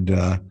 And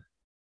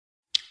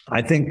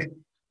I think,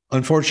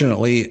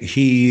 unfortunately,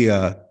 he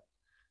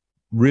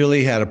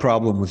really had a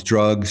problem with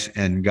drugs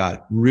and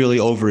got really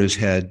over his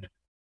head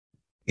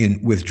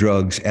with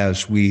drugs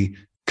as we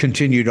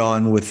continued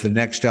on with the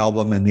next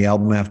album and the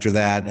album after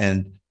that.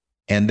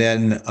 And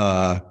then,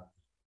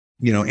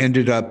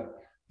 ended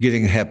up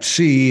getting Hep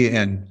C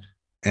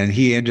and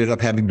he ended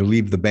up having to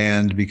leave the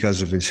band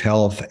because of his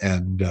health.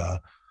 And,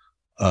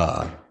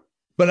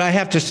 but I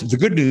have to, the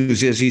good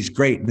news is he's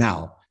great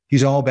now.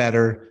 He's all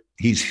better.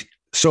 He's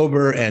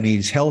sober and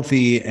he's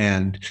healthy.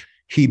 And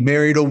he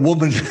married a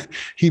woman.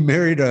 He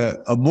married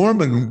a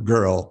Mormon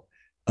girl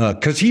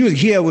because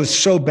he was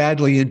so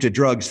badly into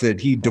drugs that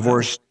he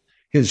divorced,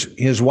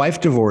 his wife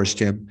divorced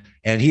him.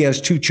 And he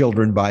has 2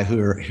 children by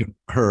her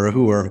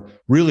who are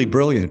really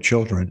brilliant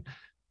children.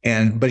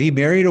 But he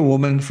married a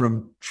woman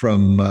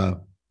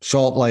from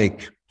Salt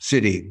Lake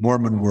City,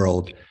 Mormon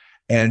world.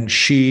 And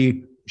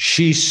she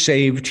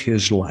saved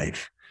his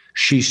life.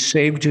 She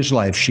saved his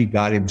life. She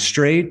got him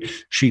straight.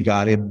 She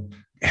got him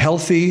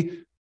healthy.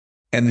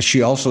 And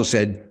she also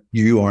said,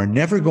 you are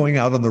never going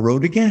out on the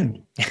road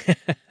again.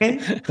 Okay?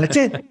 That's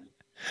it.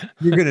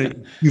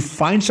 You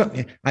find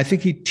something. I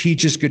think he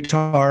teaches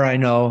guitar, I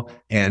know,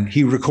 and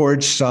he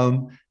records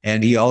some.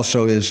 And he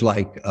also is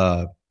like,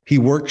 he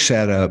works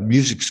at a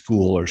music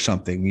school or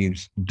something. He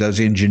does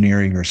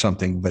engineering or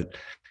something, but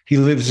he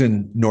lives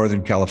in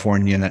Northern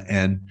California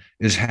and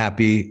is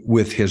happy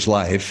with his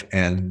life.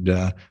 And,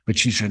 but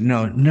she said,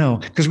 no,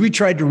 because we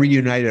tried to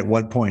reunite at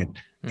one point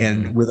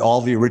and with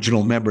all the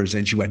original members.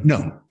 And she went,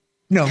 no,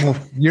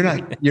 you're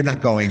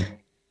not going.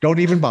 Don't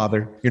even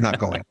bother. You're not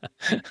going.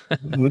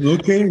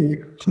 Okay.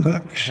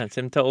 That's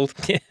him told.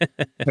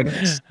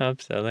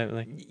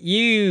 Absolutely.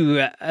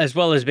 You, as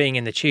well as being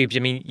in the Tubes, I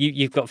mean,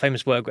 you've got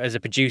famous work as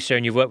a producer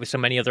and you've worked with so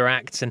many other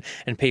acts and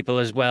people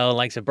as well,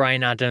 like so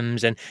Bryan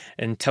Adams and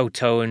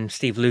Toto and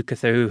Steve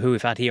Lukather, who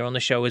we've had here on the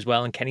show as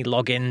well, and Kenny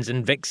Loggins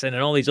and Vixen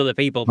and all these other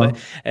people. But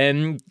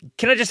can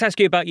I just ask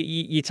you about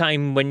your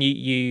time when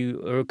you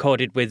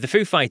recorded with the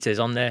Foo Fighters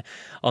on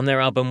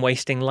their album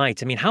Wasting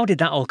Light? I mean, how did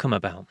that all come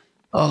about?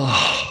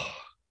 Oh,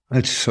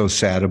 that's so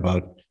sad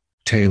about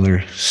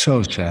Taylor.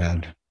 So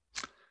sad.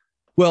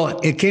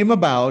 Well, it came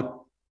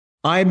about,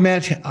 I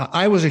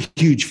was a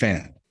huge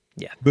fan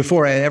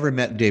before I ever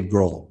met Dave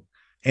Grohl.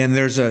 And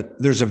there's a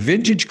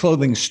vintage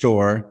clothing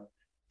store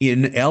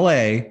in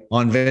LA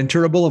on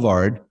Ventura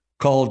Boulevard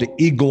called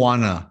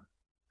Iguana.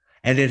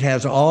 And it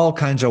has all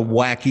kinds of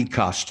wacky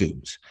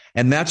costumes.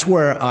 And that's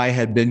where I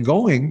had been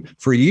going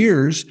for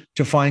years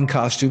to find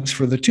costumes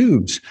for the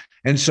Tubes.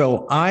 And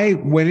so I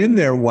went in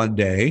there one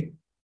day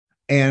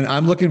and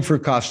I'm looking for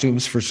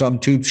costumes for some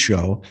Tubes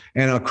show.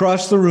 And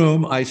across the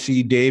room, I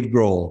see Dave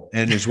Grohl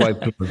and his wife.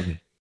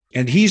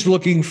 And he's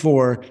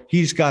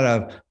got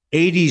a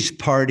 80s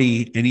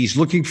party and he's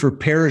looking for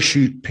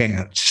parachute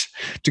pants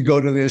to go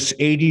to this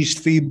 80s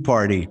theme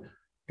party.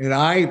 And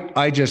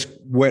I just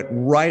went,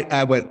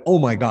 oh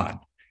my God.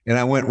 And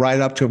I went right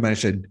up to him and I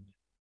said,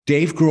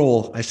 Dave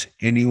Grohl.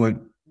 And he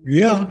went,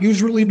 yeah, he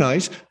was really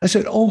nice. I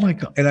said, oh my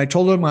God. And I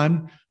told him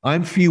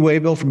I'm Fee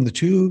Waybill from the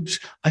Tubes.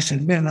 I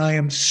said, man, I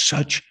am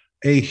such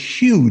a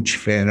huge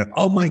fan of,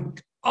 oh my,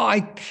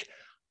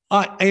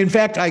 in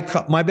fact,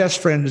 my best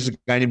friend is a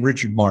guy named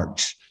Richard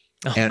Marx.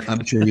 And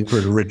I'm sure you've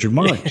heard of Richard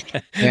Marx.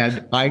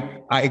 And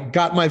I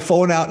got my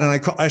phone out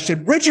and I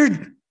said,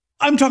 Richard,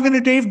 I'm talking to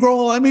Dave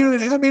Grohl. I mean,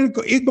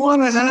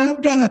 Iguana, and I'm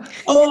done.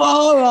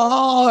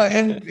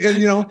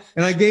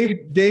 And I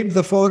gave Dave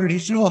the phone, and he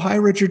said, "Oh, hi,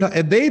 Richard,"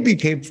 and they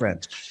became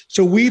friends.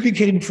 So we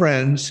became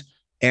friends,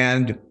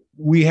 and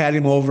we had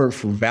him over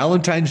for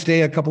Valentine's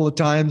Day a couple of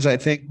times, I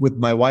think, with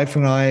my wife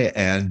and I.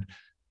 And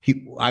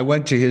I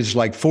went to his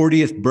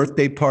 40th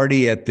birthday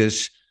party at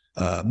this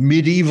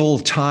medieval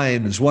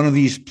times, one of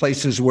these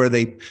places where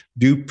they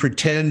do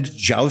pretend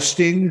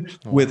jousting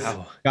with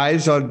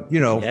guys on,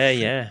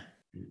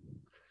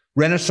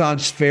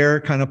 Renaissance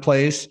fair kind of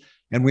place.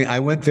 And I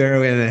went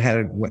there and it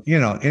had,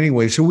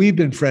 anyway, so we've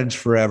been friends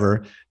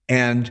forever.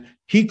 And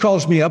he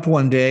calls me up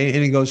one day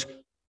and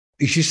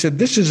she said,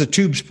 this is a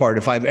Tubes part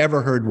if I've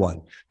ever heard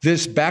one.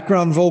 This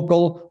background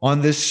vocal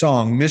on this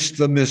song, Miss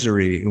the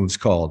Misery, it was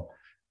called.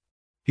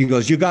 He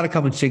goes, you got to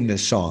come and sing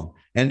this song.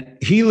 And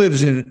he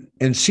lives in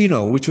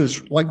Encino, which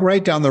was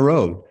right down the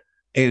road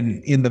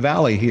in the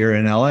valley here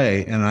in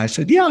LA. And I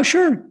said, yeah,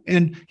 sure.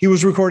 And he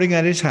was recording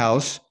at his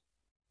house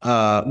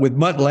with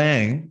Mutt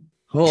Lange.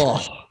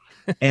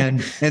 And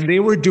they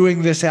were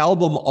doing this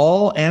album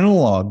all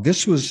analog.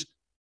 This was,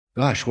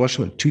 what's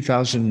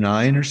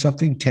 2009 or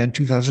something,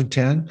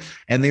 2010.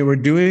 And they were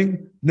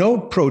doing no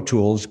Pro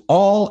Tools,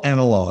 all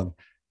analog.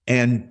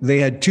 And they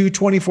had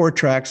 24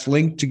 tracks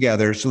linked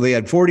together. So they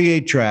had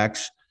 48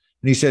 tracks.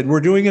 And he said, we're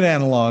doing it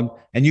analog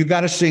and you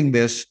got to sing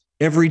this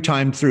every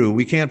time through.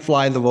 We can't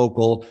fly the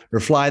vocal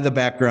or fly the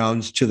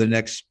backgrounds to the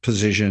next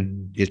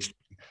position.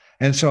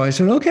 And so I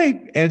said,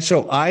 okay. And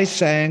so I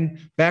sang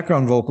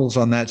background vocals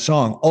on that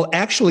song. Oh,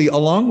 actually,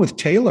 along with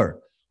Taylor,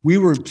 we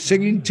were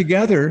singing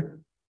together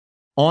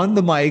on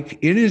the mic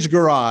in his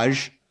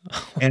garage.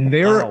 And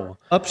they're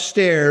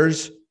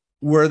upstairs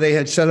where they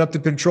had set up the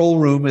control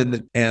room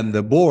and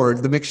the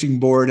board, the mixing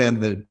board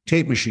and the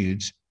tape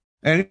machines.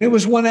 And it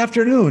was one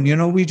afternoon,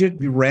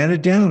 we ran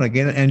it down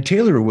again. And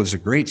Taylor was a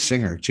great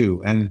singer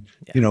too. And,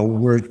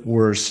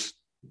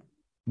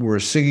 we're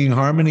singing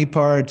harmony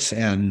parts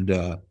and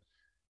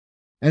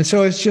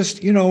so it's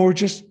just, you're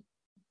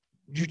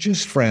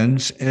just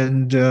friends.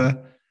 And,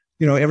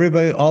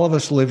 everybody, all of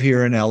us live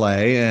here in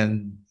LA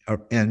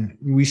and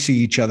we see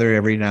each other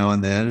every now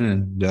and then.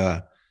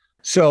 And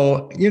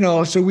so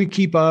we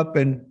keep up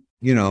and,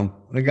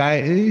 the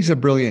guy, he's a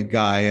brilliant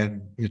guy.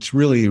 And it's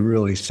really,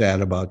 really sad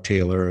about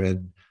Taylor.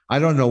 And I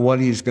don't know what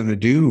he's going to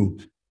do.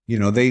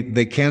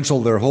 They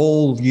canceled their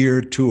whole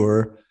year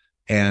tour.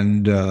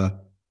 And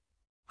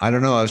I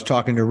don't know. I was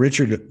talking to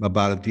Richard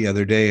about it the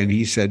other day and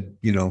he said,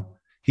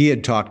 he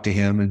had talked to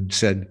him and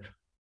said,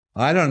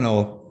 I don't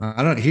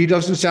know. He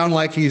doesn't sound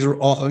like he's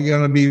going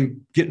to be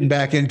getting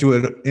back into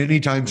it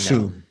anytime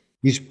soon.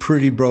 He's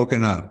pretty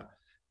broken up.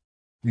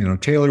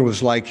 Taylor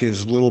was like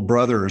his little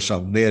brother or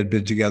something. They had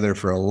been together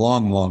for a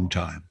long, long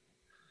time.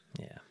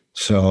 Yeah.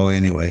 So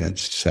anyway,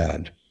 it's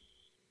sad.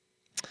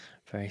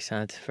 Very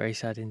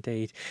sad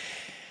indeed.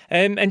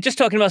 And just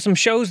talking about some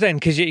shows then,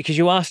 because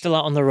you are still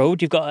out on the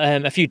road. You've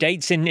got a few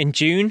dates in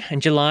June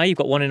and July. You've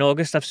got one in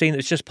August I've seen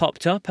that's just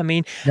popped up. I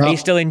mean, Are you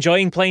still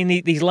enjoying playing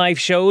these live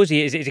shows?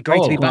 Is it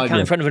great to be back out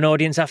in front of an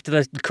audience after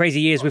the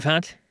crazy years we've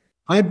had?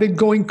 I've been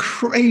going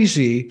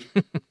crazy.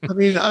 I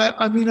mean,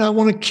 I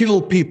want to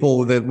kill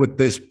people with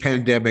this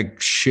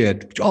pandemic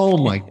shit. Oh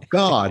my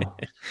God.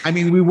 I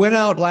mean, we went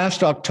out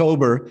last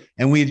October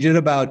and we did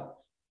about,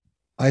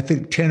 I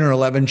think, 10 or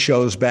 11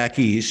 shows back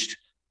east.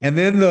 And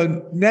then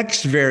the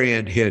next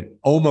variant hit,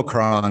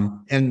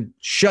 Omicron, and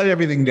shut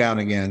everything down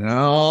again.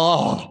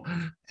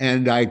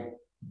 And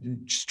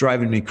it's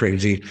driving me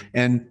crazy.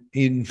 And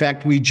in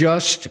fact, we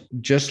just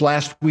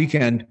last week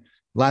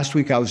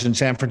I was in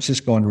San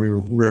Francisco and we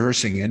were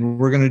rehearsing, and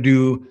we're going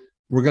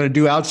to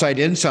do Outside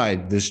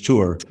Inside this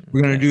tour.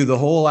 We're going to do the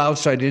whole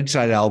Outside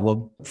Inside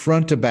album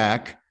front to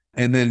back.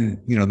 And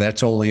then,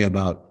 that's only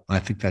about, I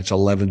think that's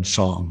 11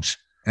 songs.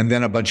 And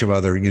then a bunch of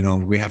other,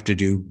 we have to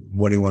do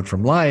What Do You Want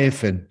From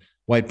Life and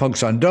White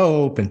Punks on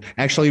Dope. And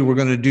actually we're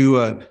going to do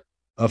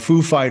a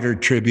Foo Fighter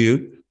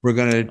tribute. We're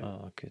going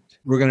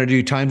to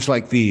do Times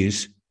Like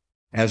These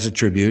as a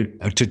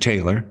tribute to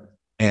Taylor.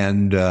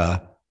 And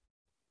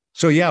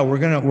so yeah,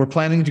 we're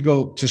planning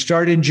to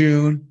start in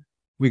June.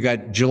 We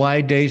got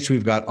July dates.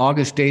 We've got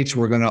August dates.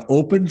 We're going to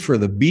open for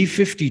the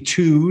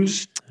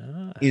B-52s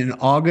in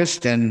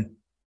August and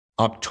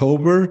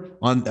October.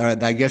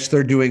 I guess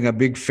they're doing a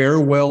big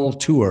farewell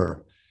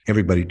tour.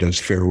 Everybody does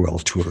farewell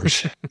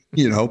tours,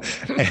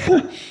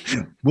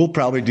 We'll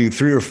probably do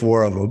 3 or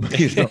 4 of them,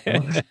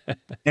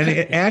 And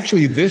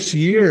actually, this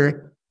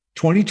year,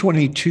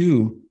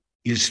 2022,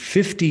 is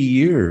 50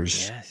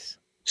 years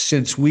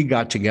since we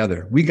got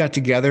together. We got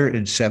together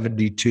in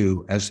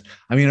 72.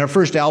 Our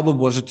first album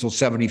wasn't until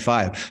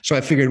 75. So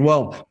I figured,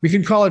 well, we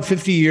can call it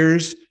 50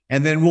 years.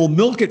 And then we'll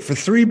milk it for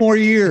 3 more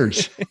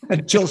years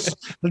until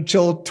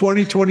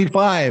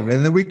 2025.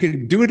 And then we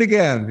can do it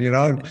again,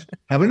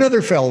 have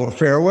another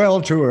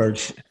farewell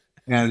tours.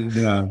 And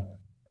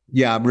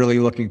I'm really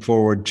looking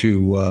forward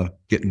to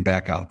getting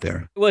back out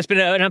there. Well, it's been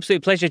an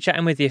absolute pleasure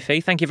chatting with you, Fee.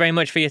 Thank you very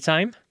much for your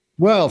time.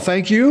 Well,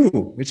 thank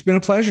you. It's been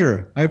a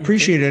pleasure. I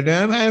appreciate it.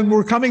 And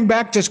we're coming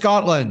back to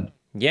Scotland.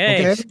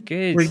 Yes, okay?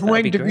 Good. We're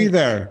going to be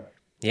there.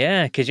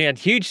 Yeah, because you had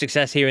huge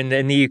success here in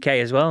the UK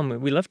as well,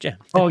 and we loved you.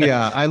 Oh,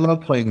 yeah. I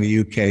love playing the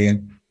UK.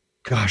 And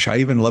gosh, I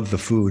even love the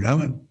food. I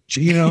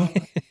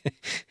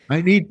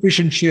need fish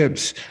and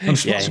chips. I'm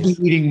supposed to be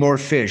eating more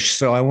fish,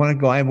 so I want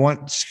to go. I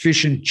want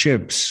fish and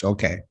chips.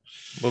 Okay.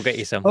 We'll get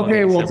you some.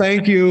 Okay,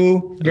 thank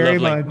you very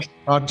much.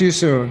 Talk to you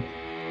soon.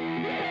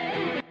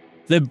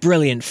 The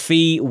brilliant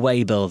Fee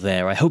Waybill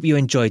there. I hope you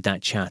enjoyed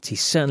that chat.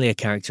 He's certainly a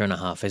character and a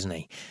half, isn't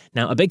he?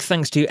 Now, a big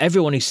thanks to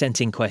everyone who sent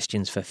in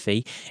questions for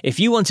Fee. If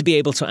you want to be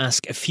able to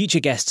ask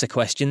future guests a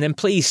question, then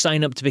please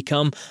sign up to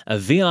become a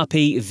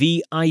VRP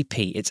VIP.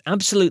 It's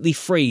absolutely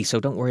free, so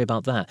don't worry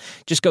about that.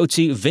 Just go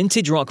to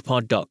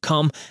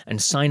vintagerockpod.com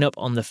and sign up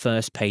on the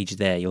first page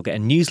there. You'll get a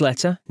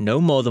newsletter,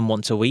 no more than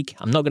once a week.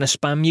 I'm not going to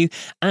spam you,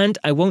 and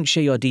I won't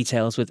share your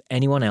details with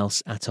anyone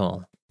else at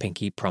all.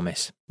 Pinky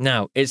promise.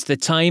 Now, it's the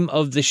time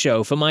of the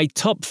show for my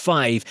top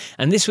 5,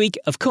 and this week,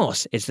 of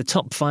course, it's the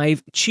top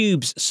 5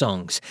 Tubes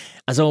songs.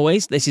 As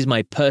always, this is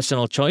my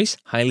personal choice,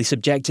 highly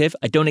subjective.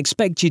 I don't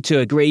expect you to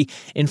agree.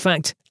 In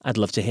fact, I'd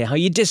love to hear how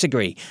you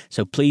disagree,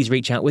 so please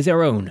reach out with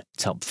your own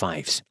top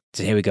 5s.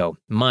 So here we go,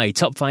 my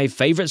top 5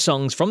 favourite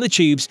songs from the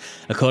Tubes,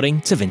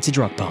 according to Vintage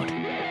Rock Pod.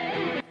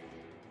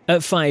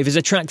 At 5 is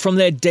a track from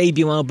their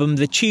debut album,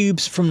 The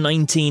Tubes, from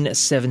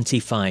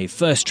 1975,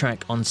 first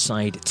track on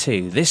side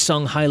 2. This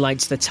song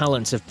highlights the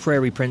talents of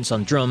Prairie Prince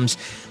on drums,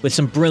 with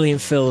some brilliant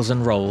fills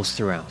and rolls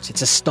throughout.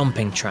 It's a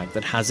stomping track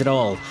that has it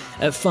all.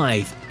 At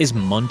 5 is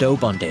Mondo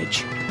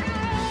Bondage.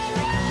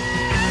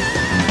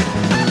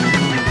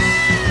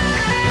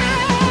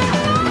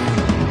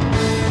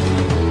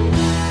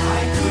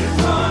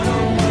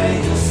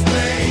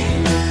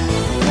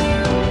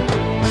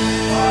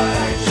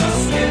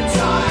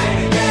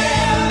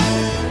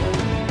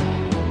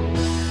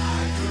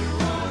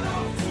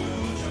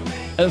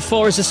 At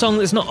 4 is a song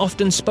that's not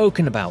often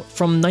spoken about.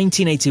 From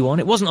 1981,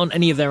 it wasn't on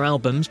any of their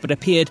albums, but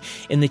appeared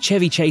in the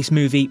Chevy Chase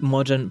movie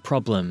Modern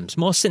Problems.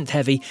 More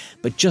synth-heavy,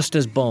 but just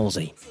as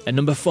ballsy. And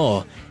number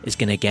 4 is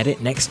Gonna Get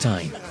It Next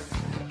Time.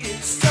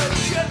 It's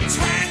such a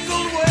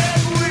tangled web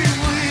we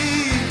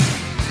weave.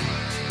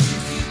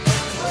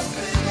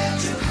 Hoping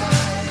that you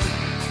find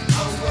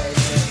a way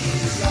to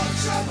ease your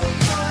troubled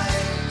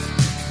mind.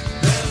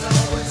 There's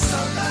always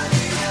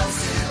somebody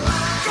else in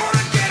line.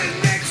 Gonna get it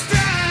next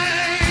time.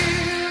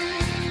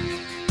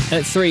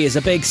 At 3 is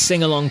a big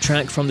sing-along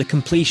track from the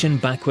Completion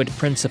Backward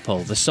Principle.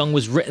 The song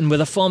was written with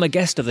a former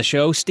guest of the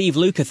show, Steve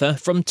Lukather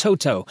from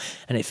Toto,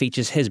 and it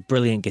features his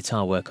brilliant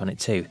guitar work on it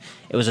too.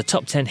 It was a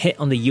top 10 hit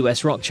on the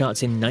US rock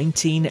charts in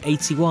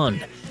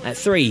 1981. At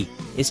 3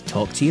 is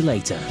Talk to You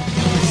Later.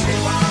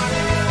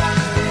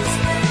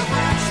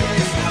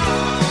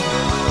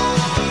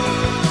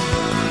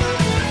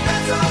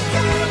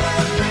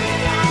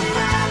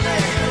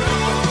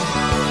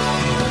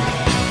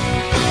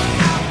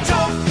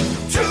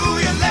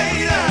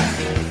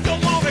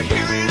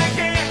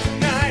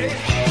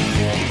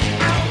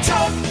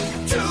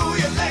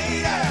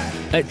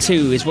 At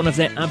 2 is one of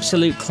their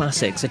absolute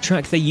classics, a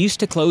track they used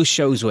to close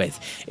shows with.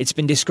 It's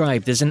been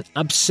described as an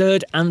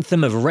absurd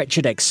anthem of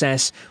wretched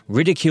excess,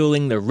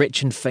 ridiculing the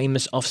rich and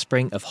famous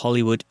offspring of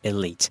Hollywood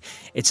elite.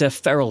 It's a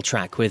feral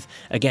track with,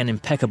 again,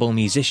 impeccable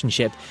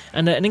musicianship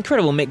and an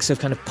incredible mix of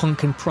kind of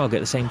punk and prog at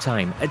the same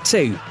time. At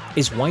 2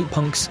 is White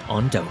Punks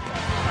on Dope.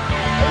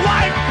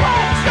 White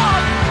Punks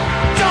on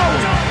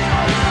Dope!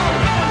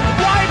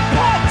 White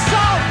Punks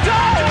on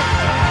Dope!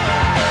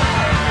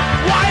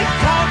 White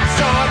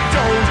Punks on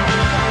Dope!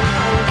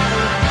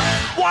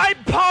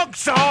 White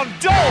Punks on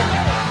Dope!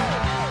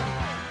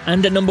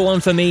 And at number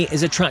 1 for me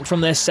is a track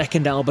from their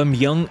second album,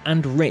 Young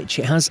and Rich.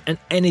 It has an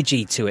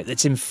energy to it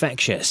that's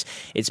infectious.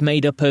 It's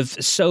made up of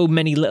so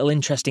many little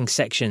interesting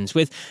sections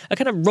with a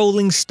kind of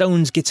Rolling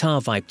Stones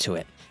guitar vibe to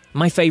it.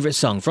 My favourite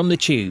song from The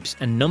Tubes,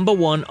 and number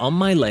 1 on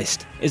my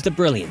list, is the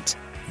brilliant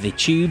The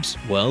Tubes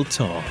World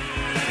Tour.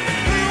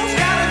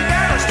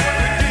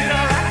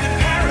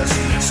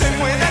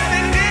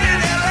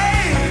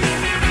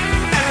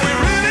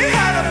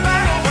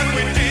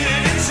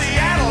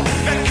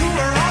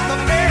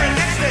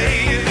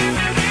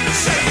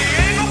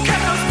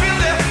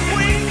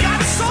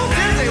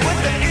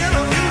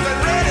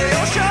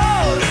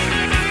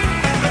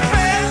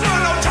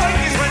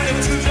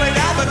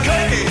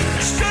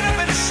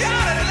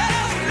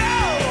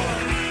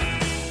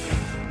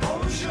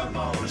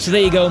 So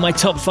there you go, my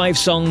top 5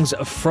 songs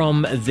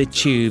from The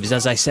Tubes.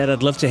 As I said,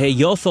 I'd love to hear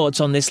your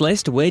thoughts on this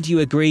list. Where do you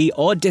agree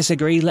or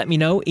disagree? Let me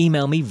know.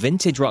 Email me,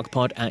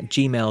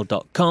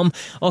 vintagerockpod@gmail.com,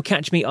 or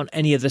catch me on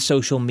any of the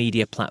social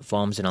media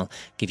platforms and I'll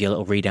give you a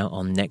little readout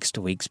on next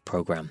week's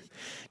programme.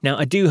 Now,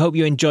 I do hope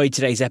you enjoyed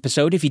today's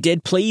episode. If you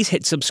did, please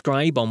hit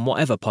subscribe on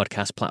whatever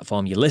podcast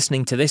platform you're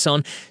listening to this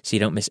on so you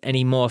don't miss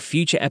any more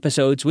future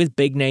episodes with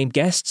big-name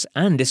guests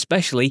and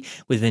especially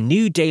with the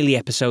new daily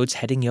episodes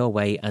heading your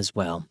way as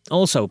well.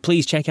 Also,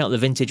 please check out the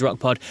Vintage Rock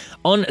Pod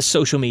on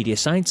social media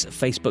sites,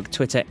 Facebook,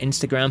 Twitter,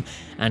 Instagram,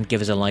 and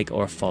give us a like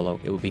or a follow.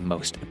 It would be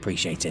most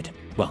appreciated.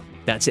 Well,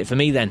 that's it for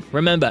me then.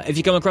 Remember, if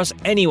you come across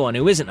anyone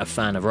who isn't a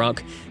fan of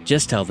rock,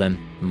 just tell them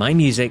my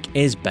music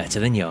is better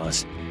than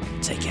yours.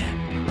 Take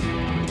care.